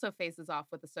Vizsla also faces off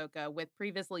with Ahsoka with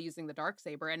Pre Vizsla using the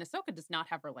Darksaber, and Ahsoka does not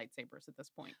have her lightsabers at this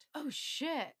point. Oh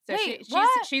shit! So Wait,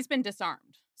 what? she's been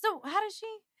disarmed. So how does she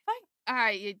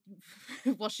fight?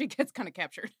 Well, she gets kind of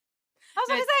captured. I was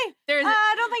going to say, There's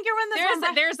I don't think you're in this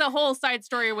one. there's a whole side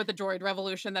story with the droid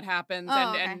revolution that happens Oh,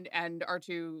 and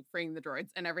R2 freeing the droids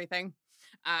and everything.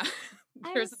 I'm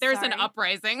There's an sorry.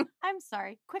 uprising. I'm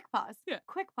sorry. Quick pause. Yeah.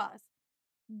 Quick pause.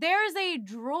 There's a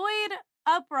droid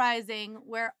uprising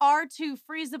where R2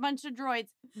 frees a bunch of droids.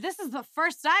 This is the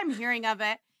first I'm hearing of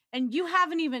it, and you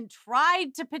haven't even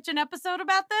tried to pitch an episode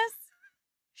about this?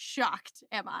 Shocked,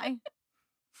 am I?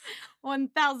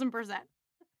 1000%.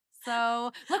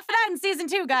 So look for that in season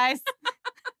 2, guys.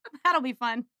 That'll be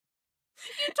fun.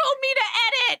 You told me to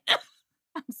edit.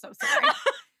 I'm so sorry.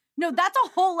 No, that's a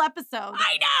whole episode.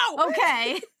 I know.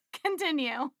 Okay, continue.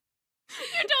 You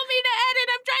told me to edit.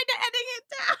 I'm trying to edit it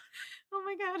down. Oh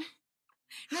my god.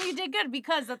 No, you did good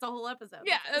because that's a whole episode.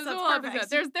 Yeah, So there's a it's whole perfect.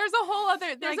 episode. There's a whole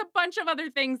other. There's Like- a bunch of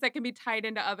other things that can be tied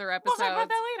into other We'll episodes. talk about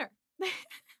that later.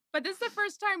 But this is the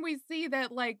first time we see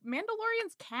that like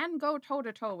Mandalorians can go toe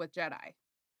to toe with Jedi.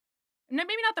 No,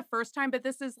 maybe not the first time, but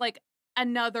this is like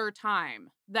another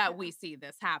time that we see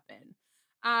this happen.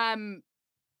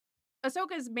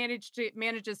 Ahsoka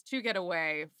manages to get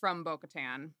away from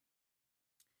Bo-Katan,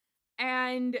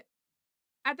 and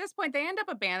at this point they end up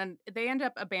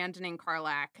abandoning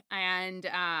Karlak, and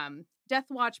Death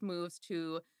Watch moves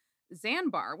to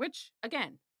Zanbar, which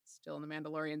again still in the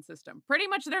Mandalorian system. Pretty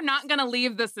much they're not gonna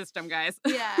leave the system, guys.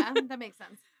 Yeah, that makes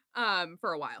sense.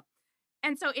 For a while.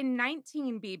 And so in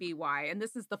 19 BBY, and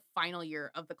this is the final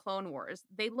year of the Clone Wars,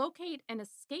 they locate an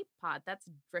escape pod that's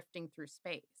drifting through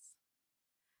space.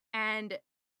 And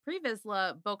Pre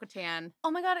Vizsla, Bo-Katan.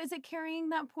 Oh my god, is it carrying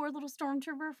that poor little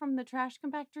stormtrooper from the trash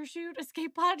compactor chute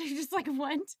escape pod who just like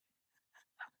went?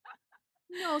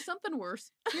 No, something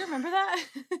worse. Do you remember that?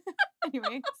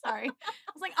 Anyway, sorry.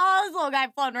 I was like, oh, this little guy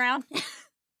floating around.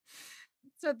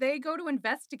 So they go to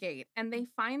investigate, and they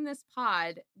find this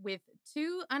pod with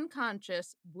 2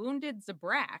 unconscious, wounded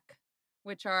Zabrak,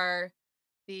 which are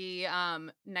the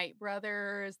Night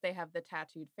Brothers. They have the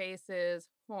tattooed faces,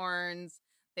 horns.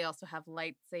 They also have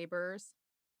lightsabers,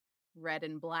 red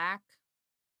and black.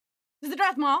 Is it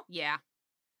Darth Maul? Yeah.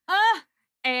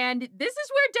 And this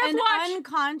is where Death An Watch...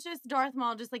 unconscious Darth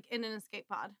Maul just like in an escape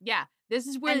pod. Yeah, this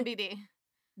is where NBD.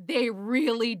 they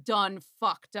really done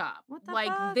fucked up. What the like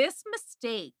fuck? this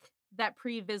mistake that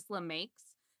Pre Vizsla makes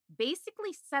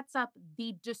basically sets up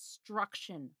the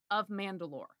destruction of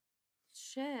Mandalore.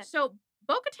 Shit. So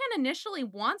Bo-Katan initially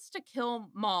wants to kill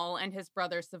Maul and his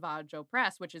brother Savage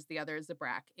Opress, which is the other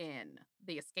Zabrak in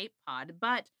the escape pod,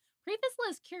 but Pre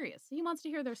Vizsla is curious. He wants to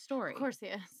hear their story. Of course he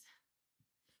is.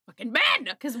 Fucking men!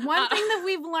 Because one thing that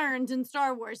we've learned in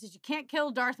Star Wars is you can't kill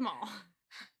Darth Maul.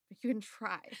 But you can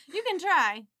try. You can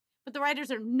try, but the writers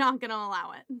are not going to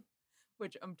allow it.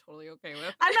 Which I'm totally okay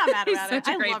with. I'm not mad He's about it. such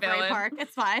a I great love Ray villain. Park.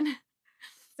 It's fine.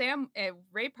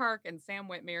 Ray Park and Sam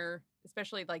Witwer,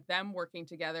 especially like them working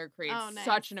together, creates Oh, nice.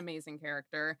 such an amazing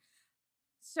character.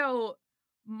 So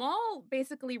Maul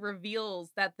basically reveals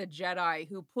that the Jedi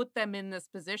who put them in this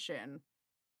position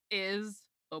is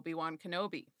Obi-Wan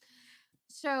Kenobi.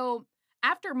 So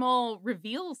after Maul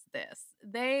reveals this,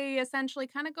 they essentially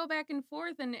kind of go back and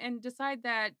forth and decide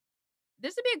that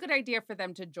this would be a good idea for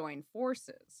them to join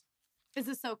forces. Is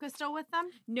Ahsoka still with them?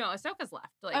 No, Ahsoka's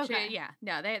left. Like, Okay.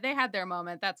 they had their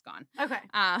moment. That's gone. Okay.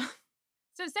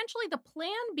 So essentially, the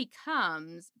plan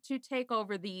becomes to take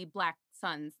over the Black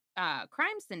Sun's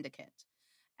crime syndicate.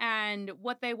 And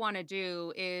what they want to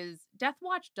do is Death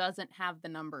Watch doesn't have the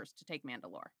numbers to take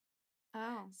Mandalore.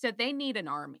 Oh. So they need an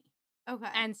army. Okay.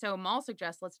 And so Maul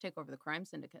suggests, let's take over the crime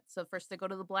syndicate. So first they go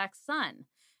to the Black Sun.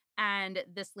 And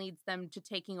this leads them to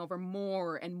taking over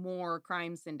more and more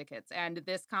crime syndicates. And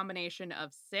this combination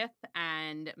of Sith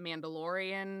and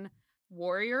Mandalorian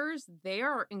warriors, they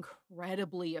are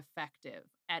incredibly effective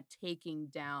at taking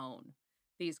down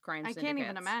these crime syndicates. I can't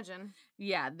even imagine.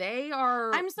 Yeah, they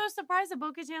are. I'm so surprised that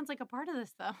Bo-Katan's like a part of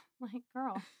this though. Like,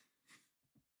 girl.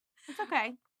 It's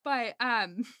okay. But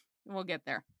we'll get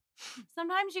there.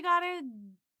 Sometimes you gotta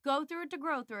go through it to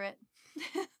grow through it.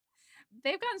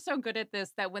 They've gotten so good at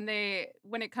this that when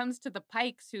it comes to the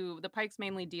Pikes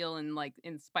mainly deal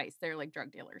in spice. They're like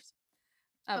drug dealers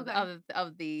of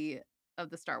the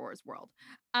Star Wars world.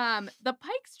 The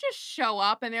Pikes just show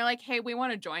up and they're like, hey, we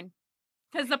want to join.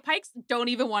 Because the Pikes don't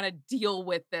even want to deal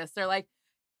with this. They're like,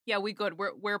 Yeah, we good.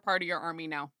 We're part of your army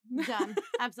now. Done.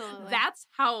 Absolutely. That's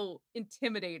how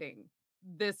intimidating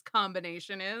this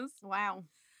combination is. Wow.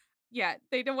 Yeah,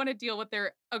 they don't want to deal with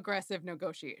their aggressive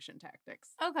negotiation tactics.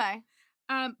 Okay.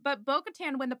 But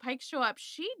Bo-Katan, when the Pikes show up,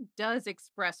 she does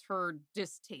express her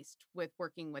distaste with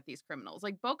working with these criminals.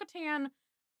 Like, Bo-Katan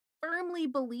firmly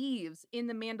believes in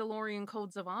the Mandalorian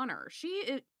codes of honor.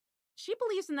 She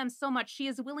believes in them so much, she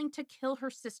is willing to kill her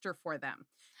sister for them.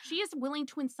 She is willing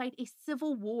to incite a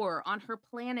civil war on her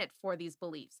planet for these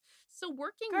beliefs. So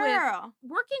working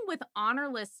with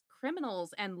honorless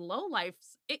criminals and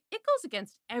lowlifes, it goes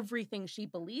against everything she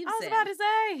believes in. I was about to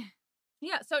say.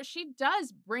 Yeah, so she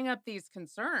does bring up these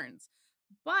concerns.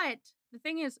 But the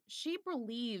thing is, she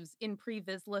believes in Pre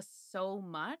Vizsla so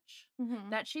much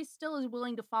that she still is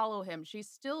willing to follow him. She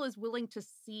still is willing to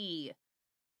see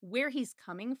where he's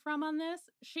coming from on this.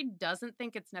 She doesn't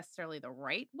think it's necessarily the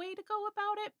right way to go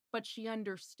about it, but she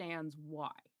understands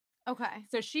why. Okay.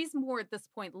 So she's more at this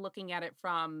point looking at it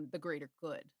from the greater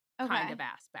good kind of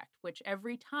aspect, which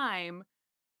every time,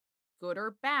 good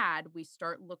or bad, we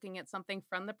start looking at something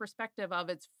from the perspective of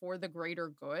it's for the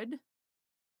greater good, it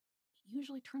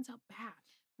usually turns out bad.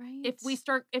 Right. If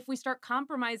we start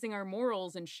compromising our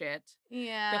morals and shit.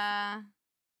 Yeah.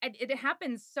 And it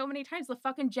happens so many times. The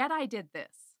fucking Jedi did this.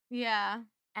 Yeah.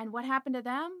 And what happened to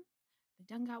them? They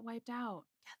done got wiped out.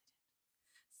 Yeah, they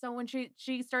did. So when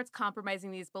she starts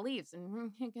compromising these beliefs,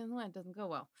 and it doesn't go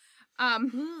well.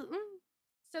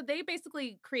 So they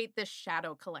basically create this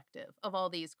shadow collective of all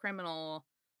these criminal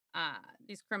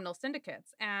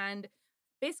syndicates. And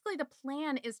basically the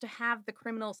plan is to have the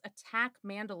criminals attack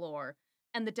Mandalore,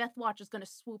 and the Death Watch is going to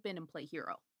swoop in and play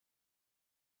hero.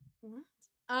 What?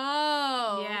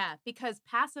 Oh. Yeah, because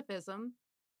pacifism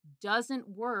doesn't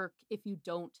work if you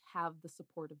don't have the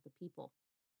support of the people.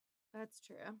 That's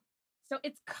true. So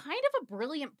it's kind of a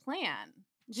brilliant plan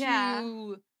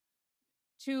to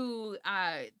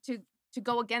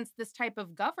go against this type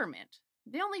of government.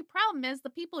 The only problem is the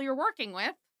people you're working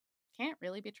with can't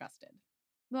really be trusted.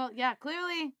 Well, yeah,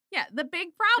 clearly. Yeah, the big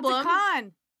problem. It's a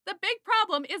con. The big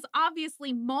problem is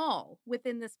obviously Maul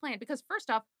within this plan, because first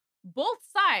off, both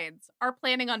sides are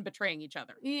planning on betraying each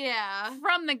other. Yeah.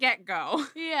 From the get-go.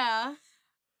 Yeah.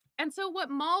 And so what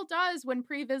Maul does when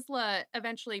Pre Vizsla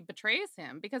eventually betrays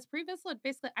him, because Pre Vizsla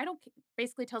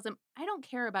basically tells him, I don't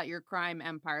care about your crime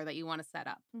empire that you want to set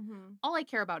up. All I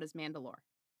care about is Mandalore.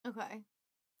 Okay.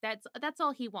 That's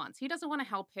all he wants. He doesn't want to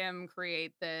help him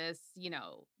create this,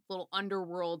 little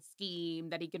underworld scheme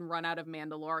that he can run out of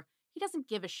Mandalore. He doesn't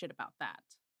give a shit about that.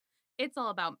 It's all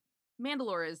about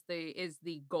Mandalore is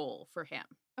the goal for him.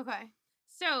 Okay.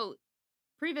 So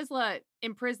Pre Vizsla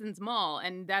imprisons Maul,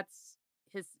 and that's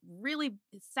his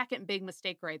second big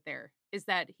mistake right there, is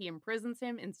that he imprisons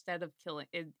him instead of killing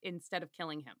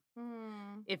him.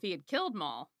 If he had killed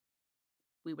Maul,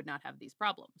 we would not have these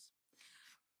problems.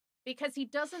 Because he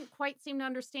doesn't quite seem to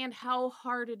understand how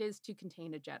hard it is to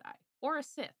contain a Jedi or a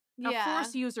Sith, a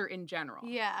Force user in general.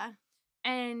 Yeah.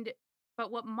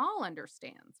 But what Maul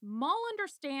understands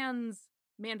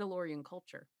Mandalorian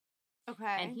culture.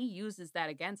 Okay. And he uses that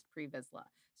against Pre Vizsla.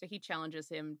 So he challenges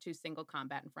him to single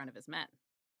combat in front of his men.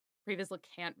 Pre Vizsla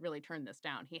can't really turn this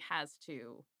down. He has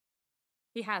to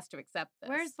accept this.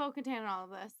 Where's Bo-Katan in all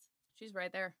of this? She's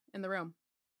right there in the room.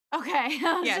 Okay.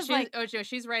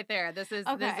 She's right there. This is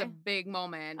a big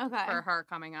moment for her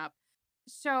coming up.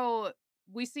 So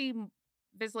we see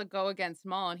Vizsla go against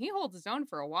Maul, and he holds his own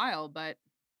for a while, but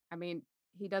I mean,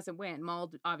 he doesn't win.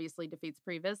 Maul obviously defeats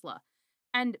Pre Vizsla.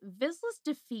 And Vizsla's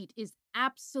defeat is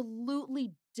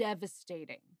absolutely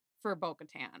devastating for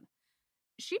Bo-Katan.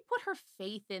 She put her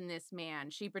faith in this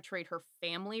man. She betrayed her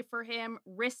family for him,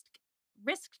 risked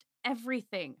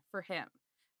everything for him.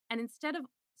 And instead of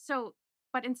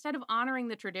honoring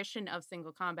the tradition of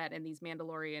single combat and these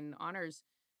Mandalorian honors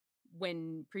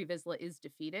when Pre Vizsla is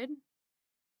defeated,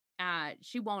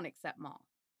 she won't accept Maul.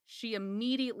 She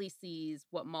immediately sees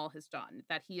what Maul has done,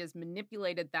 that he has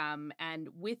manipulated them, and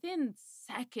within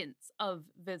seconds of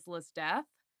Vizsla's death,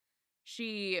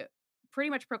 she pretty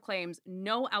much proclaims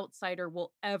no outsider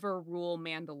will ever rule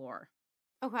Mandalore.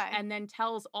 Okay. And then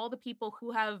tells all the people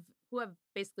who have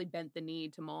basically bent the knee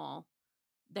to Maul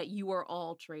that you are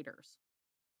all traitors,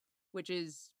 which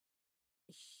is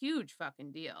a huge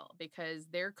fucking deal because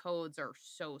their codes are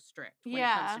so strict when it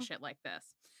comes to shit like this.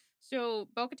 So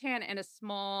Bo-Katan and a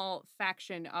small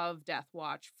faction of Death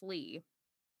Watch flee.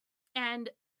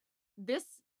 And this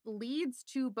leads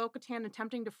to Bo-Katan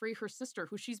attempting to free her sister,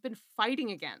 who she's been fighting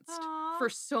against for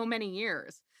so many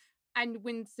years. And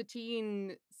when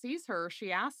Satine sees her,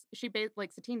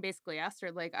 Satine basically asks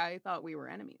her, like, I thought we were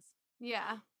enemies.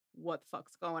 Yeah. what the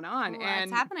fuck's going on? What's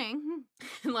and happening?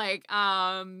 like,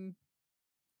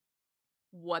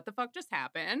 what the fuck just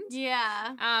happened?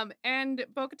 Yeah. And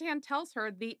Bo-Katan tells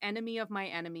her, the enemy of my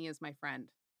enemy is my friend.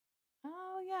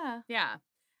 Oh, yeah. Yeah.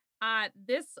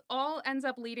 This all ends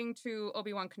up leading to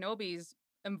Obi-Wan Kenobi's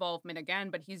involvement again,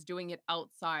 but he's doing it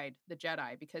outside the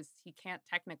Jedi because he can't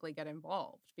technically get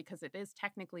involved because it is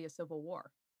technically a civil war.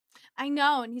 I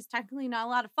know, and he's technically not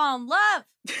allowed to fall in love.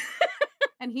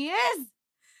 And he is.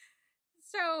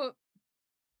 So,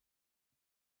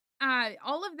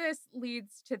 all of this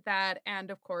leads to that,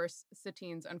 and of course,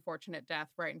 Satine's unfortunate death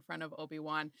right in front of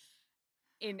Obi-Wan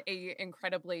in a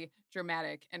incredibly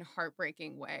dramatic and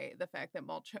heartbreaking way. The fact that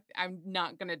I'm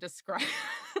not going to describe.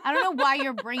 I don't know why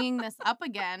you're bringing this up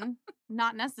again.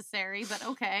 Not necessary, but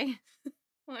okay.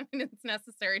 Well, I mean, it's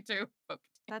necessary too.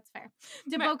 That's fair.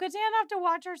 Did Bo-Katan have to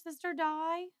watch her sister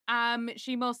die?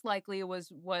 She most likely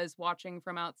was watching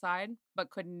from outside,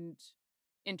 but couldn't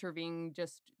intervene.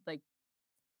 Just like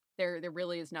there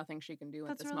really is nothing she can do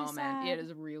at this really moment. sad. It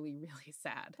is really, really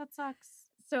sad. That sucks.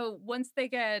 So once they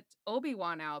get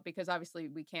Obi-Wan out, because obviously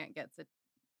we can't get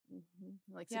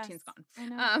Satine's gone. I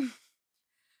know.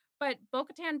 But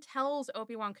Bo-Katan tells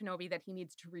Obi-Wan Kenobi that he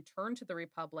needs to return to the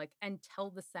Republic and tell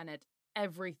the Senate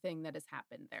everything that has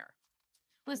happened there.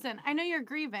 Listen, I know you're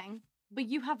grieving, but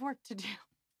you have work to do.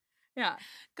 Yeah.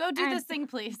 Go do this thing,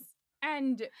 please.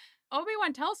 And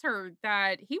Obi-Wan tells her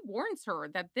that he warns her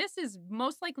that this is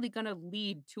most likely going to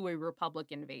lead to a Republic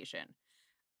invasion.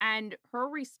 And her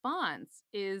response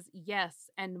is,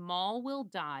 yes, and Maul will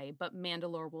die, but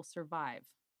Mandalore will survive.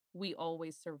 We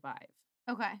always survive.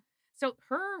 Okay. So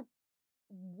her,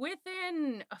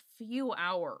 within a few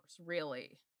hours,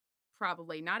 really,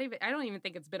 probably not even, I don't even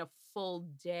think it's been a full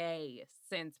day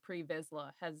since Pre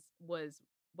Vizsla was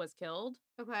killed.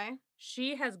 Okay.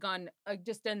 She has gone,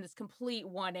 just done this complete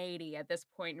 180 at this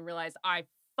point and realized, I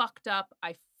fucked up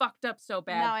so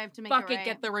bad. Now I have to make Fuck it right.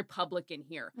 Get the Republic in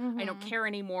here. I don't care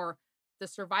anymore. The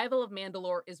survival of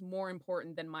Mandalore is more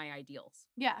important than my ideals.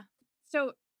 Yeah.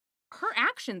 So her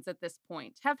actions at this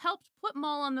point have helped put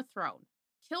Maul on the throne,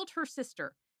 killed her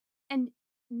sister, and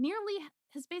nearly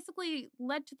has basically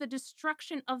led to the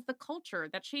destruction of the culture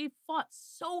that she fought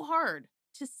so hard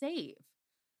to save.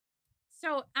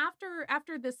 So after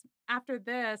this,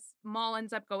 Maul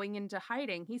ends up going into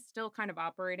hiding. He's still kind of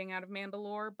operating out of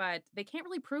Mandalore, but they can't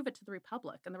really prove it to the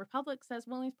Republic. And the Republic says,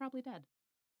 well, he's probably dead.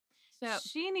 So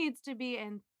she needs to be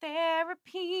in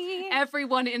therapy.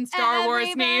 Everyone in Star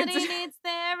Wars needs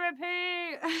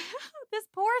therapy. This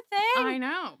poor thing. I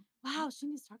know. Wow, she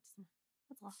needs to talk to someone.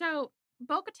 That's awesome. So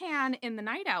Bo-Katan and the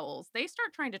Night Owls, they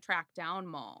start trying to track down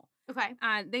Maul. Okay.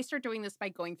 They start doing this by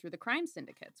going through the crime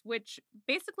syndicates, which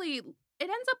basically it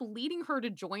ends up leading her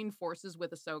to join forces with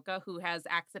Ahsoka, who has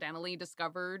accidentally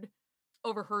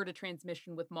overheard a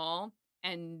transmission with Maul,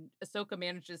 and Ahsoka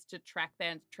manages to track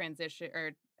that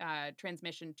transmission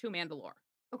to Mandalore.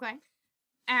 Okay.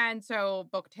 And so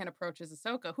Bo-Katan approaches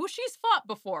Ahsoka, who she's fought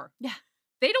before. Yeah.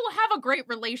 They don't have a great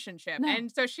relationship. No.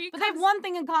 And so But they have one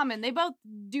thing in common. They both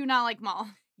do not like Maul.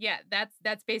 Yeah,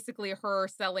 that's basically her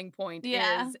selling point.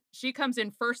 Yeah. Is she comes in,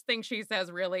 first thing she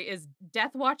says really is,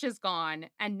 Death Watch is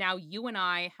gone, and now you and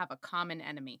I have a common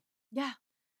enemy. Yeah.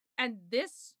 And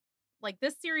this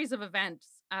series of events,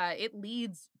 it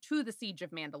leads to the Siege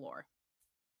of Mandalore.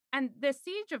 And the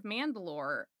Siege of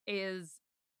Mandalore is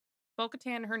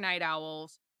Bo-Katan, her Night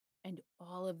Owls, and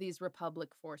all of these Republic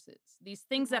forces. These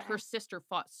things that her sister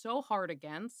fought so hard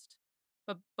against.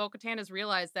 But Bo-Katan has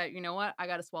realized that, you know what? I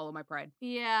got to swallow my pride.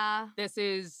 Yeah. This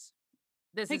is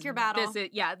your battle.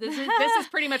 This is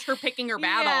pretty much her picking her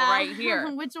battle right here.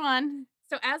 Which one?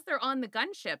 So as they're on the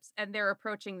gunships and they're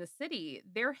approaching the city,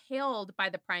 they're hailed by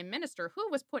the Prime Minister, who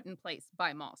was put in place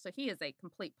by Maul. So he is a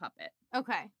complete puppet.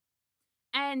 Okay.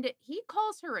 And he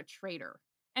calls her a traitor.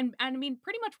 And I mean,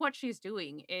 pretty much what she's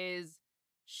doing is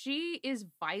she is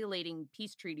violating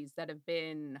peace treaties that have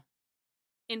been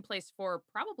in place for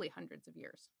probably hundreds of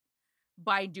years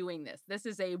by doing this. This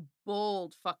is a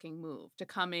bold fucking move to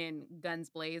come in guns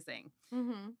blazing.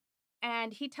 Mm-hmm.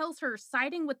 And he tells her,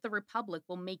 siding with the Republic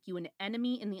will make you an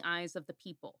enemy in the eyes of the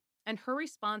people. And her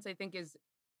response, I think, is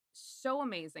so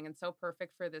amazing and so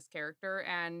perfect for this character.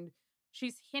 And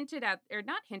she's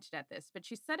not hinted at this, but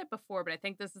she said it before, but I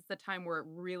think this is the time where it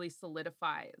really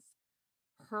solidifies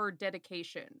her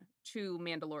dedication to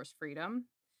Mandalore's freedom.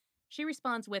 She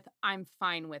responds with, I'm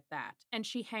fine with that. And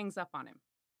she hangs up on him.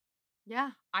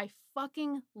 Yeah. I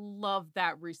fucking love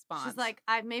that response. She's like,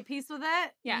 I've made peace with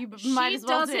it. Yeah. You might as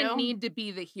well She doesn't need to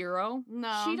be the hero.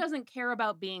 No. She doesn't care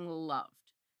about being loved.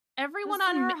 Everyone Just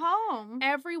on send her home.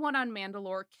 everyone on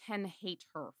Mandalore can hate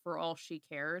her for all she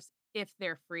cares. If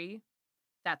they're free,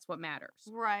 that's what matters.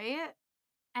 Right?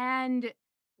 And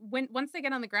once they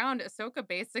get on the ground, Ahsoka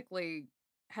basically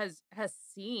has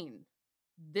seen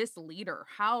this leader,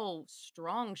 how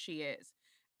strong she is.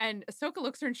 And Ahsoka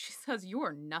looks at her and she says, "You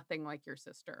are nothing like your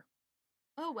sister."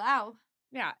 Oh, wow.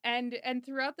 Yeah, and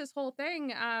throughout this whole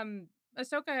thing,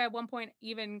 Ahsoka at one point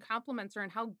even compliments her on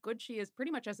how good she is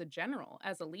pretty much as a general,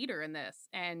 as a leader in this,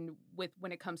 and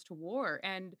when it comes to war.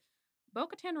 And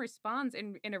Bo-Katan responds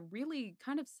in a really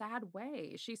kind of sad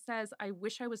way. She says, "I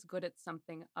wish I was good at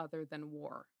something other than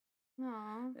war."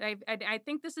 Aw. I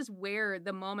think this is where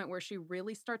the moment where she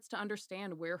really starts to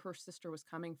understand where her sister was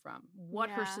coming from, what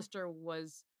her Yeah. sister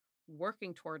was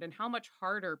working toward, and how much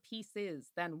harder peace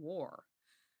is than war.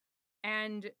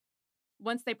 And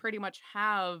once they pretty much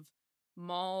have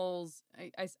Maul's,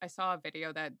 I saw a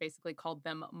video that basically called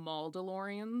them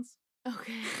Maul-DeLoreans.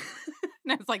 Okay.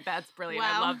 And I was like, that's brilliant.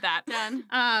 I Wow. love that.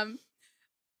 Done.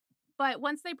 But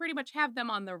once they pretty much have them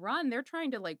on the run, they're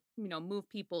trying to, like, move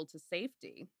people to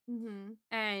safety. Mm-hmm.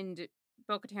 And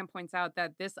Bo-Katan points out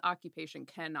that this occupation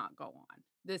cannot go on.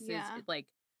 This Yeah. is, like,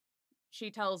 she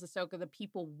tells Ahsoka the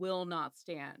people will not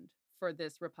stand for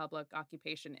this Republic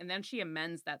occupation. And then she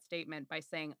amends that statement by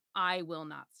saying, "I will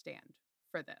not stand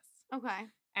for this." Okay.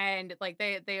 And, like,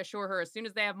 they assure her as soon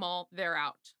as they have Maul, they're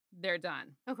out. They're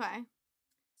done. Okay.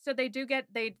 So they do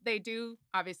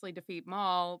obviously defeat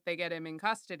Maul. They get him in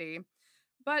custody.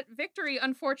 But victory,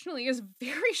 unfortunately, is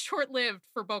very short-lived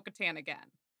for Bo-Katan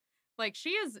again. Like,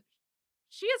 she has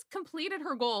completed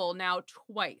her goal now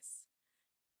twice.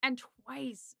 And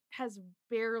twice has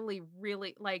barely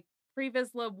really, like, Pre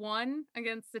Vizsla won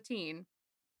against Satine.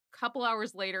 Couple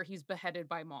hours later, he's beheaded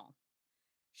by Maul.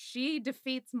 She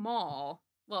defeats Maul.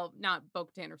 Well, not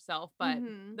Bo-Katan herself, but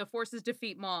Mhm. the forces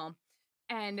defeat Maul.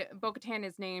 And Bo-Katan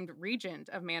is named regent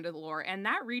of Mandalore. And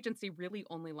that regency really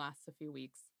only lasts a few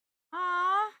weeks.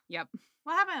 Aw. Yep.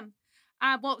 What happened?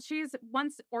 Well, she's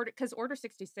because Order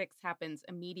 66 happens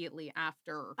immediately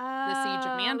after the Siege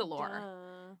of Mandalore.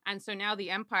 Duh. And so now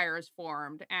the Empire is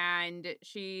formed, and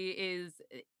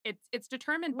it's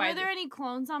determined by Were there any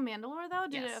clones on Mandalore, though?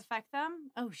 Did it Yes. affect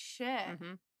them? Oh, shit.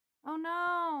 Mhm. Oh,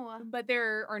 no. But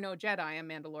there are no Jedi on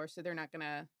Mandalore, so they're not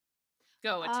gonna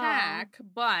go Oh. attack.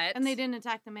 But And they didn't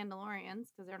attack the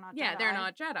Mandalorians because they're not yeah, Jedi. they're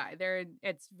not Jedi.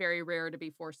 It's very rare to be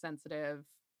Force sensitive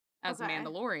as a Okay.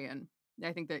 Mandalorian.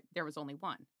 I think that there was only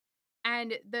one.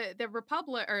 And the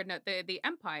Republic, or no, the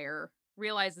Empire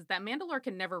realizes that Mandalore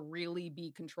can never really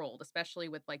be controlled, especially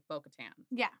with, like, Bo-Katan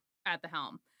Yeah. at the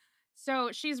helm.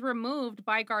 So she's removed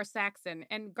by Gar Saxon,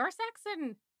 and Gar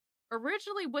Saxon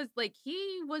originally was, like,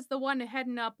 he was the one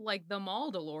heading up, like, the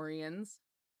Maul-DeLoreans.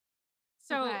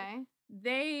 So Okay.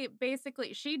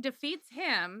 she defeats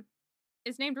him,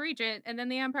 is named regent, and then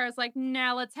the Empire's like,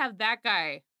 "Nah, let's have that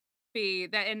guy be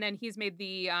that," and then he's made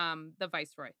the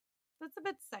viceroy. That's a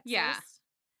bit sexist. Yeah.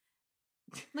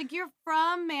 Like, you're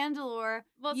from Mandalore.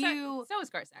 Well, so is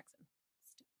Gar Saxon.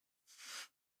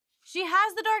 She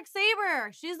has the dark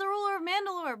saber. She's the ruler of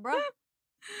Mandalore, bro.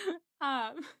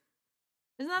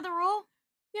 Isn't that the rule?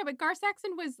 Yeah, but Gar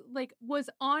Saxon was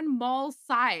on Maul's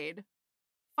side,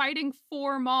 fighting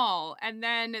for Maul, and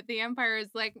then the Empire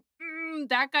is like,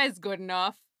 that guy's good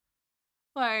enough.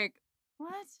 Like,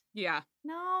 What? yeah.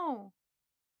 No.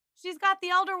 She's got the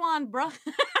Elder Wand, bro.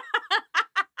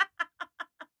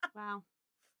 Wow.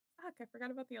 Fuck, I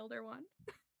forgot about the Elder one.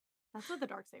 That's what the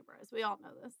dark saber is. We all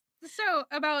know this. So,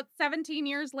 about 17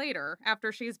 years later,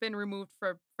 after she's been removed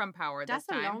from power That's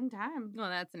this time. a long time. Well,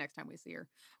 that's the next time we see her.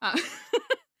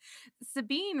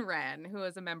 Sabine Wren, who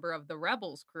is a member of the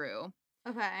Rebels crew,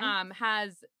 Okay.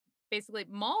 has basically,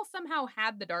 Maul somehow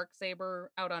had the darksaber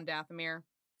out on Dathomir.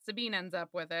 Sabine ends up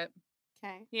with it.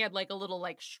 Okay. He had, like, a little,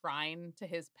 like, shrine to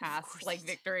his past, course like, he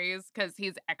did. victories, because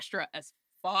he's extra as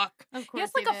fuck. Of He course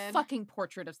has, like, he a did. fucking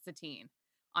portrait of Satine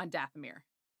on Dathomir.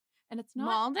 And it's not...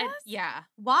 Maul does? Yeah.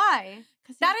 Why?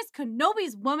 'Cause That is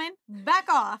Kenobi's woman. Back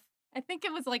off. I think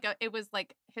it was like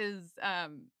his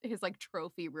like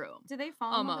trophy room. Do they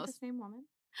fall in love with Almost. the same woman?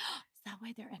 Is that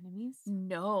why they're enemies?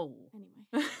 No.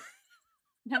 Anyway.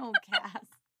 No, Cass.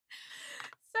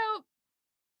 So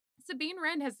Sabine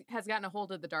Wren has gotten a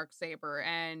hold of the darksaber,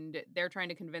 and they're trying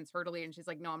to convince her to lead, and she's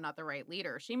like, "No, I'm not the right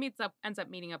leader." She ends up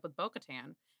meeting up with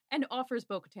Bo-Katan and offers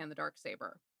Bo-Katan the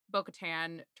darksaber.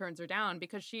 Bo-Katan turns her down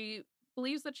because she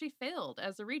believes that she failed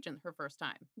as a regent her first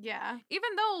time. Yeah. Even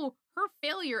though her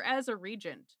failure as a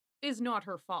regent is not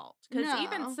her fault. Because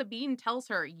even No. Sabine tells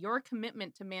her, your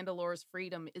commitment to Mandalore's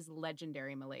freedom is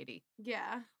legendary, milady.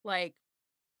 Yeah. Like,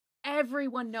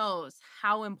 everyone knows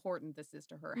how important this is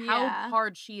to her, how Yeah.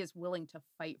 hard she is willing to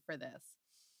fight for this.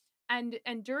 And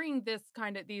during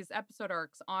these episode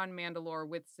arcs on Mandalore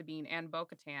with Sabine and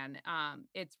Bo-Katan,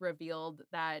 it's revealed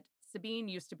that Sabine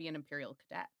used to be an Imperial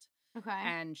cadet Okay.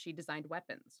 and she designed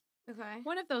weapons. Okay.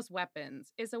 One of those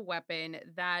weapons is a weapon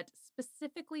that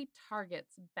specifically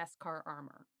targets Beskar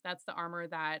armor. That's the armor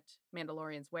that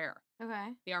Mandalorians wear.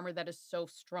 Okay. The armor that is so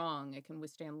strong it can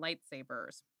withstand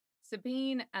lightsabers.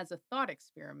 Sabine, as a thought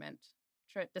experiment,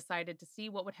 decided to see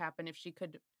what would happen if she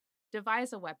could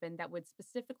devise a weapon that would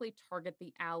specifically target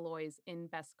the alloys in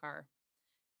Beskar.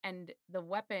 And the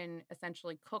weapon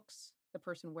essentially cooks the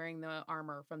person wearing the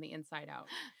armor from the inside out.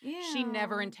 She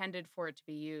never Ew. intended for it to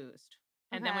be used.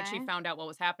 And then when she Okay. found out what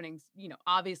was happening,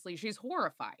 obviously she's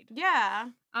horrified. Yeah.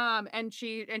 And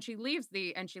she leaves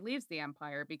the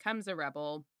Empire, becomes a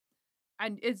rebel,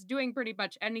 and is doing pretty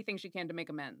much anything she can to make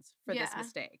amends for this Yeah.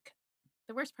 mistake.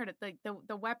 The worst part of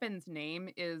the weapon's name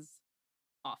is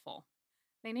awful.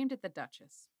 They named it the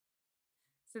Duchess.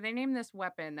 So they named this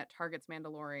weapon that targets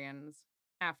Mandalorians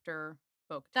after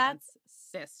Bo-Katan's That's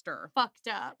sister. Fucked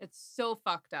up. It's so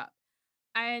fucked up.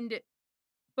 And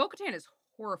Bo-Katan is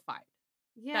horrified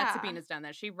Yeah. that Sabine has done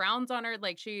that. She rounds on her,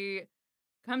 like she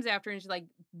comes after her and she's like,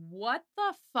 what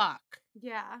the fuck?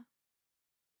 Yeah.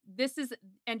 This is,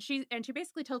 and she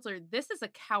basically tells her, this is a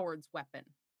coward's weapon.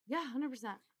 Yeah,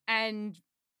 100%. And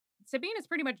Sabine is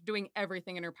pretty much doing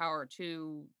everything in her power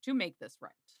to make this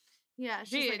right. Yeah,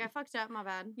 she's She- like, I fucked up, my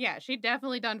bad. Yeah, she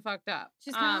definitely done fucked up.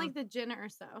 She's kind of like the Jenna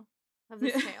Urso of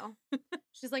this tale.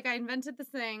 She's like, I invented this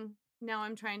thing. Now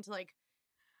I'm trying to like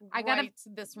I gotta- right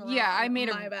this wrong. yeah, I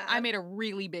My made a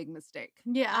really big mistake.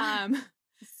 Yeah.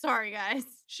 Sorry, guys.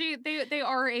 They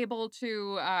are able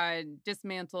to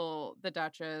dismantle the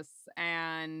Duchess,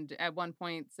 and at one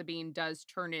point Sabine does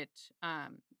turn it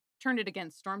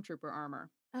against Stormtrooper armor.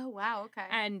 Oh, wow. Okay.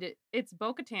 And it's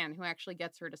Bo-Katan who actually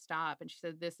gets her to stop, and she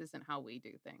said, this isn't how we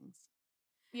do things.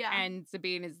 yeah. And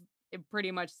Sabine is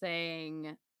pretty much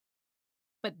saying,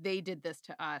 but they did this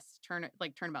to us,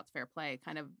 turnabout's fair play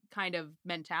kind of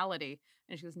mentality.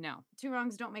 And she goes, no. Two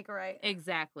wrongs don't make a right.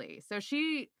 Exactly. So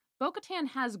Bo-Katan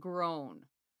has grown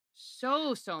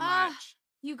so much.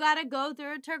 You gotta go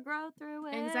through it to grow through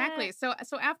it. Exactly. So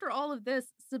after all of this,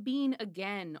 Sabine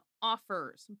again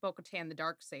offers Bo-Katan the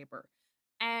Darksaber.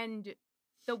 And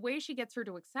the way she gets her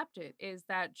to accept it is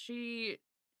that she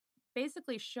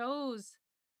basically shows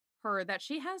her that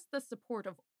she has the support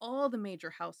of all the major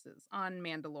houses on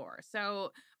Mandalore.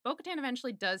 So Bo-Katan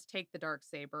eventually does take the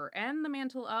Darksaber and the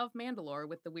mantle of Mandalore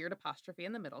with the weird apostrophe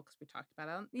in the middle, because we talked about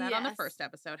that on the Yes. first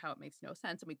episode, how it makes no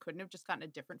sense and we couldn't have just gotten a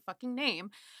different fucking name.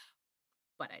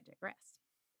 But I digress.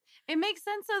 It makes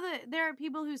sense though that there are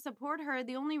people who support her.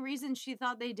 The only reason she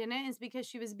thought they didn't is because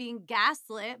she was being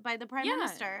gaslit by the prime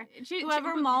minister.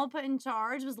 Whoever Maul put in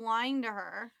charge was lying to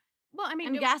her. Well, I mean,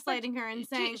 And gaslighting her and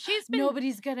saying, she's been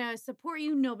nobody's gonna support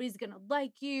you, nobody's gonna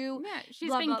like you. Yeah, she's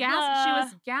blah, been blah, She blah.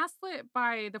 was gaslit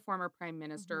by the former prime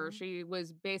minister. Mhm. She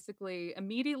was basically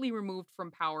immediately removed from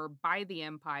power by the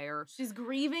Empire. She's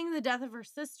grieving the death of her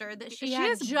sister that she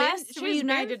has had just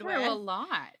reunited been through a with.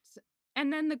 lot.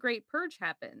 And then the Great Purge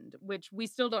happened, which we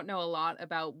still don't know a lot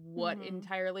about what Mhm.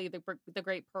 entirely the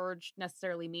Great Purge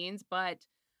necessarily means. But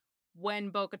when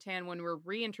Bo-Katan, when we're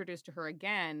reintroduced to her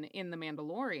again in The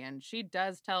Mandalorian, she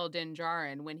does tell Din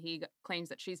Djarin when he claims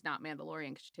that she's not Mandalorian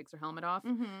because she takes her helmet off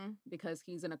Mm-hmm. because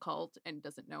he's in a cult and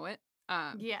doesn't know it.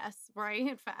 Yes,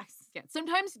 right? Facts. Yeah.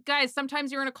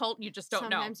 Sometimes you're in a cult and you just don't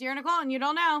Sometimes you're in a call and you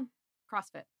don't know. know.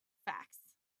 CrossFit, Facts.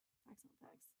 Facts on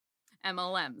facts.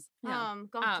 MLMs. Yeah.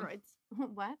 Golf droids.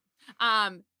 What?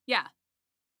 Yeah.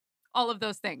 All of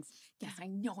those things. Yes, I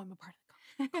know I'm a part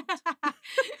of the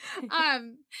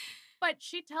cult. But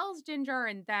she tells Din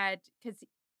Djarin that, because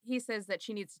he says that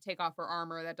she needs to take off her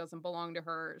armor that doesn't belong to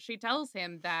her. She tells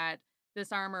him that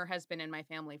this armor has been in my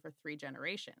family for 3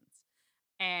 generations,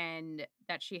 and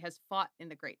that she has fought in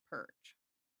the Great Purge.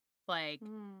 Like,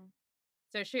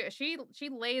 so she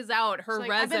lays out her She's like,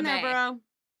 resume I've been there, bro.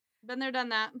 Been there, done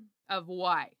that. of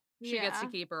why she gets to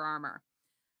Yeah. keep her armor.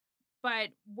 But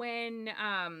when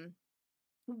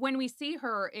we see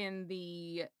her in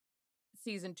the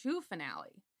season 2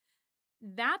 finale,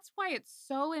 that's why it's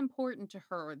so important to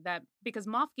her that, because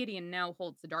Moff Gideon now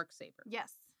holds the Darksaber.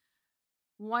 Yes.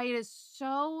 Why it is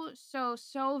so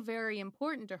very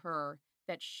important to her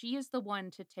that she is the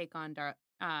one to take on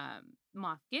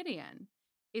Moff Gideon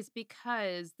is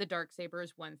because the Darksaber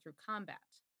is won through combat.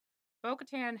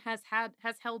 Bo-Katan has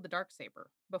held the Darksaber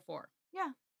before.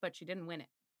 Yeah. But she didn't win it.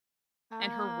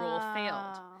 And her rule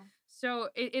failed. Oh. So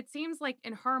it seems like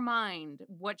in her mind,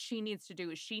 what she needs to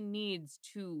do is she needs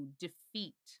to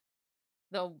defeat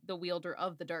the wielder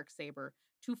of the Darksaber,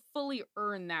 to fully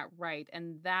earn that right,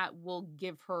 and that will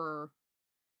give her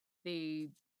the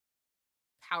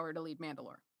power to lead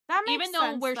Mandalore. That makes Even though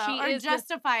sense, where though, she or is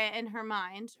justify it in her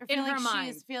mind, or In feel her like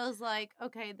mind. she feels like,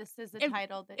 okay, this is a It-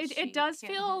 title that she it does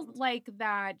can't feel hold. like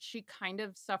that she kind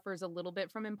of suffers a little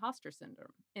bit from imposter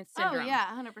syndrome. Oh yeah,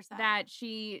 100%. That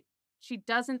she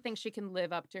doesn't think she can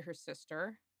live up to her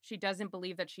sister. She doesn't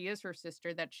believe that she is her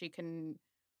sister, that she can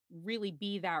really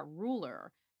be that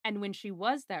ruler. And when she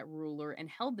was that ruler and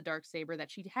held the Darksaber,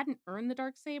 that she hadn't earned the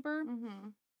Darksaber, Mm-hmm.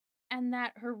 and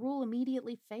that her rule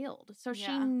immediately failed. So she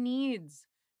Yeah. needs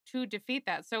to defeat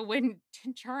that. So when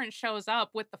Din Djarin shows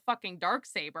up with the fucking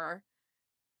Darksaber,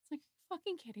 it's like, you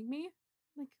fucking kidding me?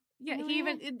 Like, Yeah, really? he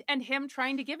even and him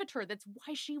trying to give it to her. That's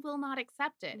why she will not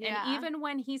accept it. Yeah. And even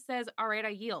when he says, "All right, I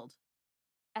yield,"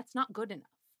 that's not good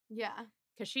enough. Yeah.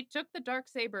 Because she took the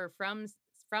Darksaber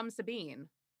from Sabine,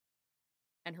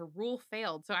 and her rule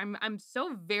failed. So I'm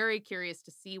so very curious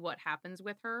to see what happens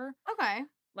with her. Okay.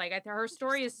 Like her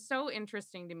story is so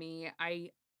interesting to me.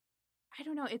 I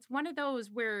don't know. It's one of those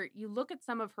where you look at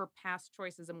some of her past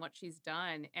choices and what she's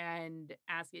done and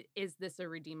ask, is this a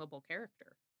redeemable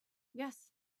character? Yes.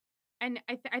 And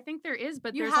I think there is,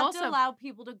 but You there's have also to allow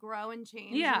people to grow and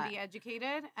change Yeah. and be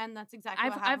educated, and that's exactly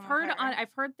I've what happened with her.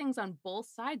 I've heard things on both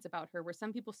sides about her where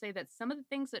some people say that some of the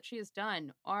things that she has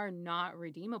done are not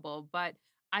redeemable, but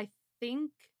I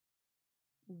think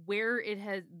where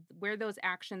those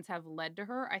actions have led to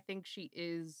her, I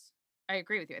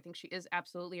agree with you. I think she is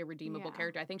absolutely a redeemable Yeah.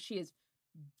 character. I think she is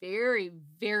very,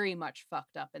 very much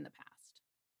fucked up in the past.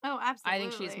 Oh, absolutely. I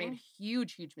think she's made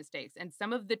huge, huge mistakes. And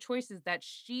some of the choices that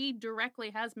she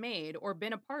directly has made or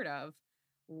been a part of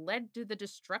led to the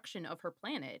destruction of her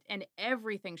planet and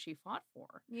everything she fought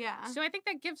for. Yeah. So I think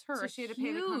that gives her So a she had to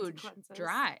pay the huge consequences.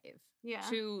 drive Yeah.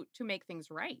 to make things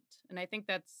right. And I think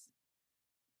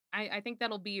I think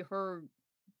that'll be her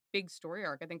big story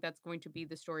arc. I think that's going to be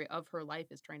the story of her life,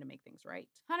 is trying to make things right.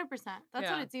 100%. That's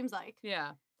Yeah. what it seems like.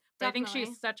 Yeah. But I think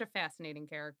Definitely. she's such a fascinating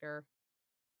character.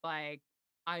 Like,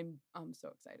 I'm so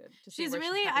excited to see She's where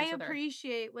really, I happens with her.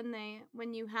 appreciate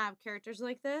when you have characters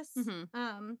like this. Mhm.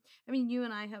 I mean, you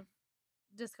and I have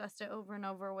discussed it over and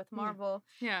over with Marvel.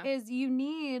 Yeah. Is you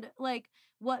need, like,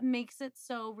 what makes it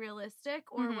so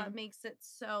realistic, or Mhm. what makes it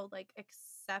so, like,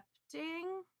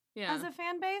 accepting Yeah. as a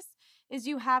fan base, is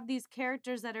you have these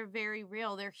characters that are very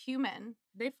real. They're human.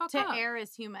 They fuck To up. air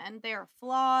is human. They are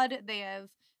flawed. They have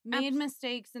made Abs-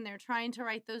 mistakes, and they're trying to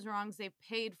right those wrongs. They've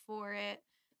paid for it.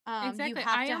 Exactly. You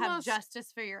have to have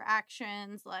justice for your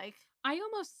actions. Like, I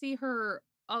almost see her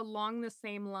along the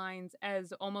same lines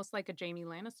as almost like a Jaime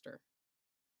Lannister,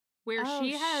 where Oh,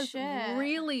 she has shit.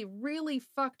 really, really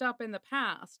fucked up in the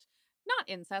past. Not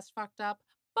incest fucked up,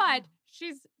 but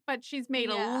she's made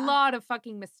Yeah. a lot of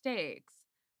fucking mistakes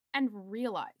and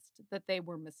realized that they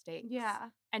were mistakes. yeah.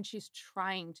 And she's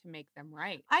trying to make them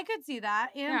right. I could see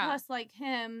that. And Yeah. plus, like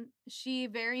him, she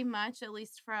very much, at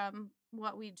least from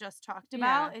what we just talked Yeah.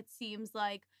 about, it seems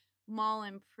like Maul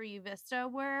and Pre Vista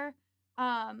were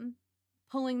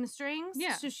pulling the strings.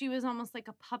 Yeah. So she was almost like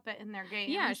a puppet in their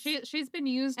games. Yeah, she's been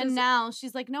used and as now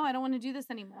she's like, no, I don't want to do this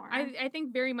anymore. I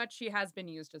think very much she has been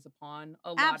used as a pawn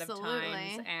a lot of times.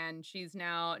 Absolutely. And she's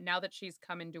now that she's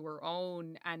come into her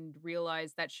own and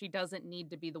realized that she doesn't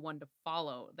need to be the one to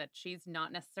follow, that she's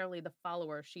not necessarily the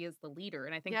follower, she is the leader.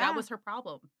 And I think Yeah. that was her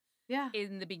problem yeah.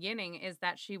 in the beginning, is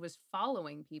that she was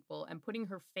following people and putting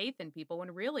her faith in people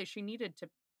when really she needed to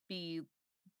be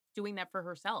doing that for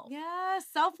herself. Yeah,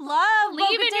 self-love.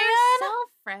 Believe in Bo-Katan. yourself,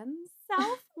 friends.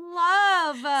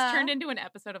 Self-love. It's turned into an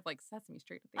episode of like Sesame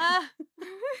Street at the end.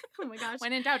 Oh my gosh.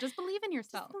 When in doubt, just believe in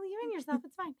yourself. Just believe in yourself.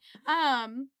 It's fine.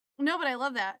 No, but I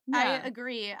love that. Yeah. I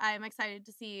agree. I'm excited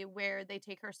to see where they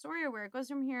take her story or where it goes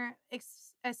from here,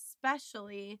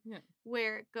 especially Yeah.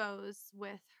 where it goes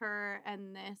with her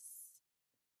and this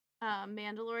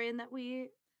Mandalorian that we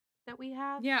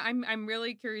have. Yeah, I'm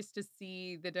really curious to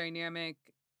see the dynamic,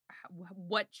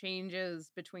 what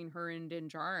changes between her and Din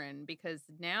Djarin, because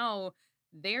now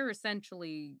they're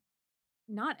essentially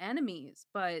not enemies,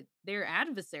 but they're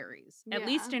adversaries, at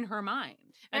least Yeah. in her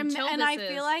mind. And I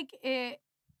feel like it's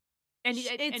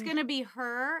and gonna be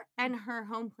her and her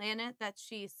home planet that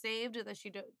she saved, or that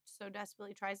she so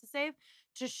desperately tries to save,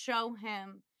 to show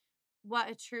him what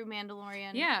a true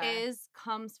Mandalorian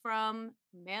comes from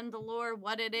Mandalore,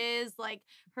 what it is, like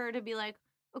her to be like,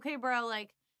 okay, bro,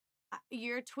 like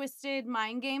your twisted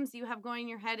mind games you have going in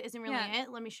your head isn't really it.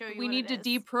 Let me show you. we what need to it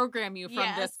is. deprogram you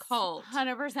from this cult.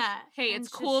 100%. Hey, it's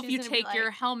cool if you take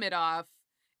your helmet off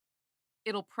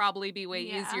it'll probably be way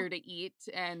Yeah. easier to eat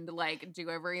and like do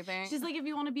everything. She's like, if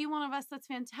you want to be one of us, that's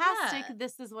fantastic. Yeah.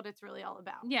 This is what it's really all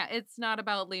about. Yeah, it's not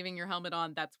about leaving your helmet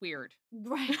on. That's weird.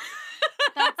 Right.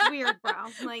 That's weird, bro.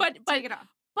 Like, But- take it off.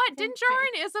 But Thank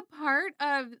Dinjarin is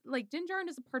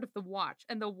a part of the Watch,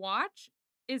 and the Watch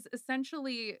is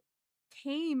essentially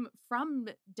came from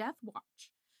Death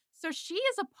Watch. So she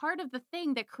is a part of the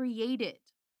thing that created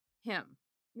him,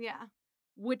 Yeah.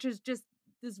 which is just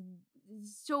this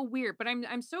so weird. But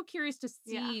I'm so curious to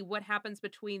see Yeah. what happens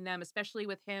between them, especially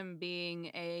with him being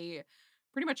a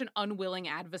pretty much an unwilling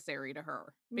adversary to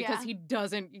her because Yeah. he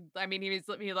doesn't. I mean, he's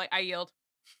like, I yield,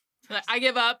 Like, I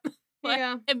give up. Here you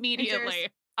go. Immediately.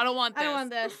 I don't want this. I don't want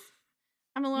this.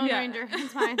 I'm a Lone Yeah. Ranger.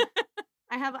 It's fine.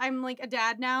 I'm like a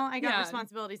dad now. I got Yeah.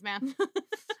 responsibilities, man.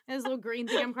 This little green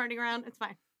thing I'm carting around. It's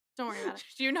fine. Don't worry about it.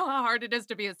 Do you know how hard it is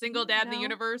to be a single dad in the No.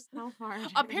 universe? How hard?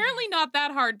 it Apparently is. not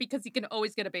that hard because he can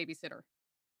always get a babysitter.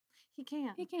 He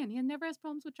can. He can. He never has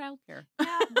problems with childcare.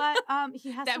 Yeah, but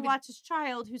he has That to would- watch his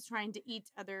child who's trying to eat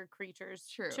other creatures'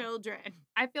 True. children.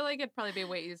 I feel like it'd probably be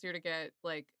way easier to get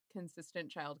like consistent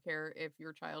childcare if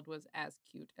your child was as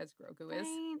cute as Grogu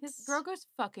is. Grogu's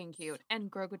fucking cute, and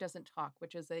Grogu doesn't talk,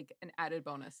 which is like an added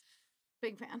bonus.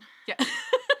 Big fan. Yeah.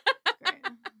 Great.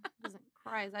 Doesn't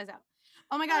cry his eyes out.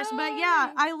 Oh my gosh, but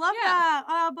yeah, I love Yeah.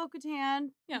 that.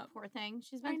 Bo-Katan. Yeah. Poor thing.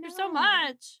 She's I been through so know.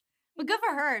 much. But I good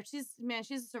for know. her. She's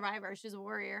a survivor. She's a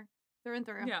warrior. Through and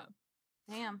through. Yeah.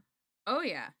 Damn. Oh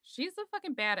yeah, she's a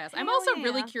fucking badass. I'm Hell also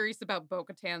really yeah. curious about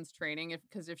Bo-Katan's training,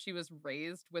 because if she was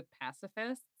raised with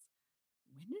pacifists,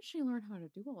 when did she learn how to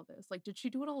do all this? Like, did she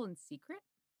do it all in secret?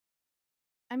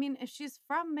 I mean, if she's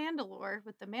from Mandalore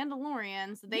with the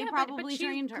Mandalorians, they Yeah, probably she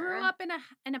trained her. grew up in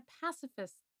a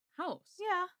pacifist house.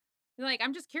 Yeah. Like,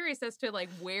 I'm just curious as to like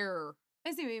where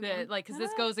I see what you the mean. like, because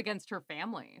this goes against her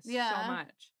family so Yeah.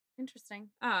 much. Interesting.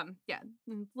 Yeah,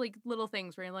 like little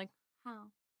things where you're like, how?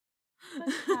 But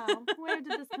how? Where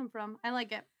did this come from? I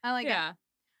like it. I like it. Yeah.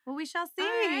 Well, we shall see. All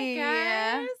right,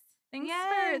 guys.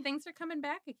 Yay. Thanks for coming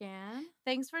back again.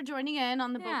 Thanks for joining in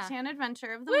on the Yeah. Bo-Katan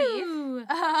adventure of the week.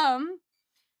 Woo!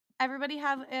 Everybody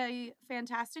have a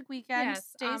fantastic weekend. Yes,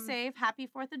 Stay safe. Happy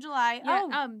 4th of July.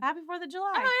 Yeah, Happy 4th of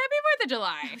July. Oh, happy 4th of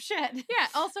July. Oh, shit. Yeah.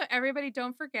 Also, everybody,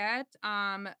 don't forget,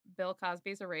 Bill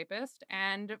Cosby's a rapist,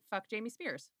 and fuck Jamie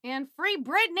Spears. And free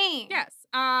Britney. Yes.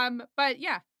 But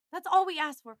yeah. That's all we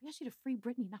asked for. We asked you to free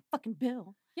Britney, not fucking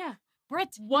Bill. Yeah.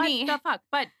 Britney. What the fuck?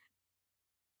 But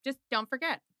just don't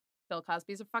forget, Bill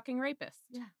Cosby's a fucking rapist.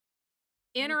 Yeah.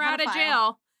 In You or out of pedophile.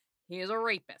 jail, he is a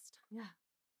rapist. Yeah.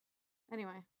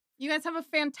 Anyway. You guys have a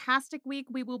fantastic week.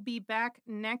 We will be back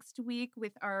next week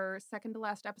with our second to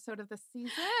last episode of the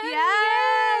season.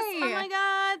 Yes. Yay! Oh my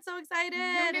God. So excited.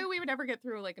 Who knew we would ever get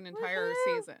through like an entire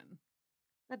Woohoo! season?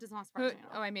 That does not surprise me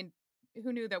at all. I mean,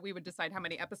 who knew that we would decide how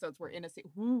many episodes were in a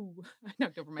season? Ooh, I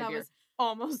knocked over my That beer. was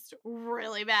almost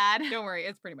really bad. Don't worry,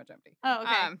 it's pretty much empty. Oh,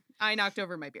 okay. I knocked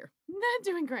over my beer.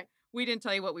 Doing great. We didn't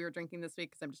tell you what we were drinking this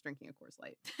week because I'm just drinking a Coors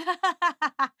Light.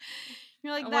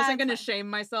 You're like, I wasn't going to "That's shame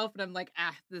myself, but I'm like,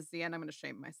 this is the end. I'm going to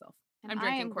shame myself. fine." I'm And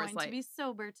drinking I am Coors going Light. to be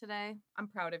sober today. I'm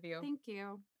proud of you. Thank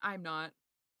you. I'm not.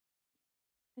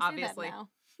 I say Obviously. that now.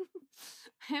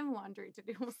 I have laundry to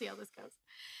do. We'll see how this goes.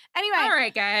 Anyway, All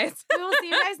right, guys. we will see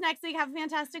you guys next week. Have a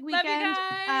fantastic Love you weekend.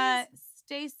 guys.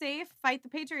 Stay safe. Fight the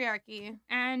patriarchy.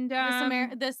 And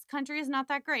This country is not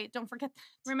that great. Don't forget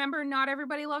that. remember, not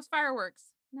everybody loves fireworks.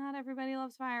 Not everybody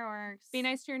loves fireworks. Be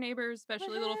nice to your neighbors,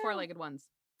 especially little Woohoo. four-legged ones.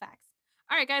 Facts.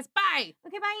 All right, guys. Bye.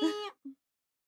 Okay, bye.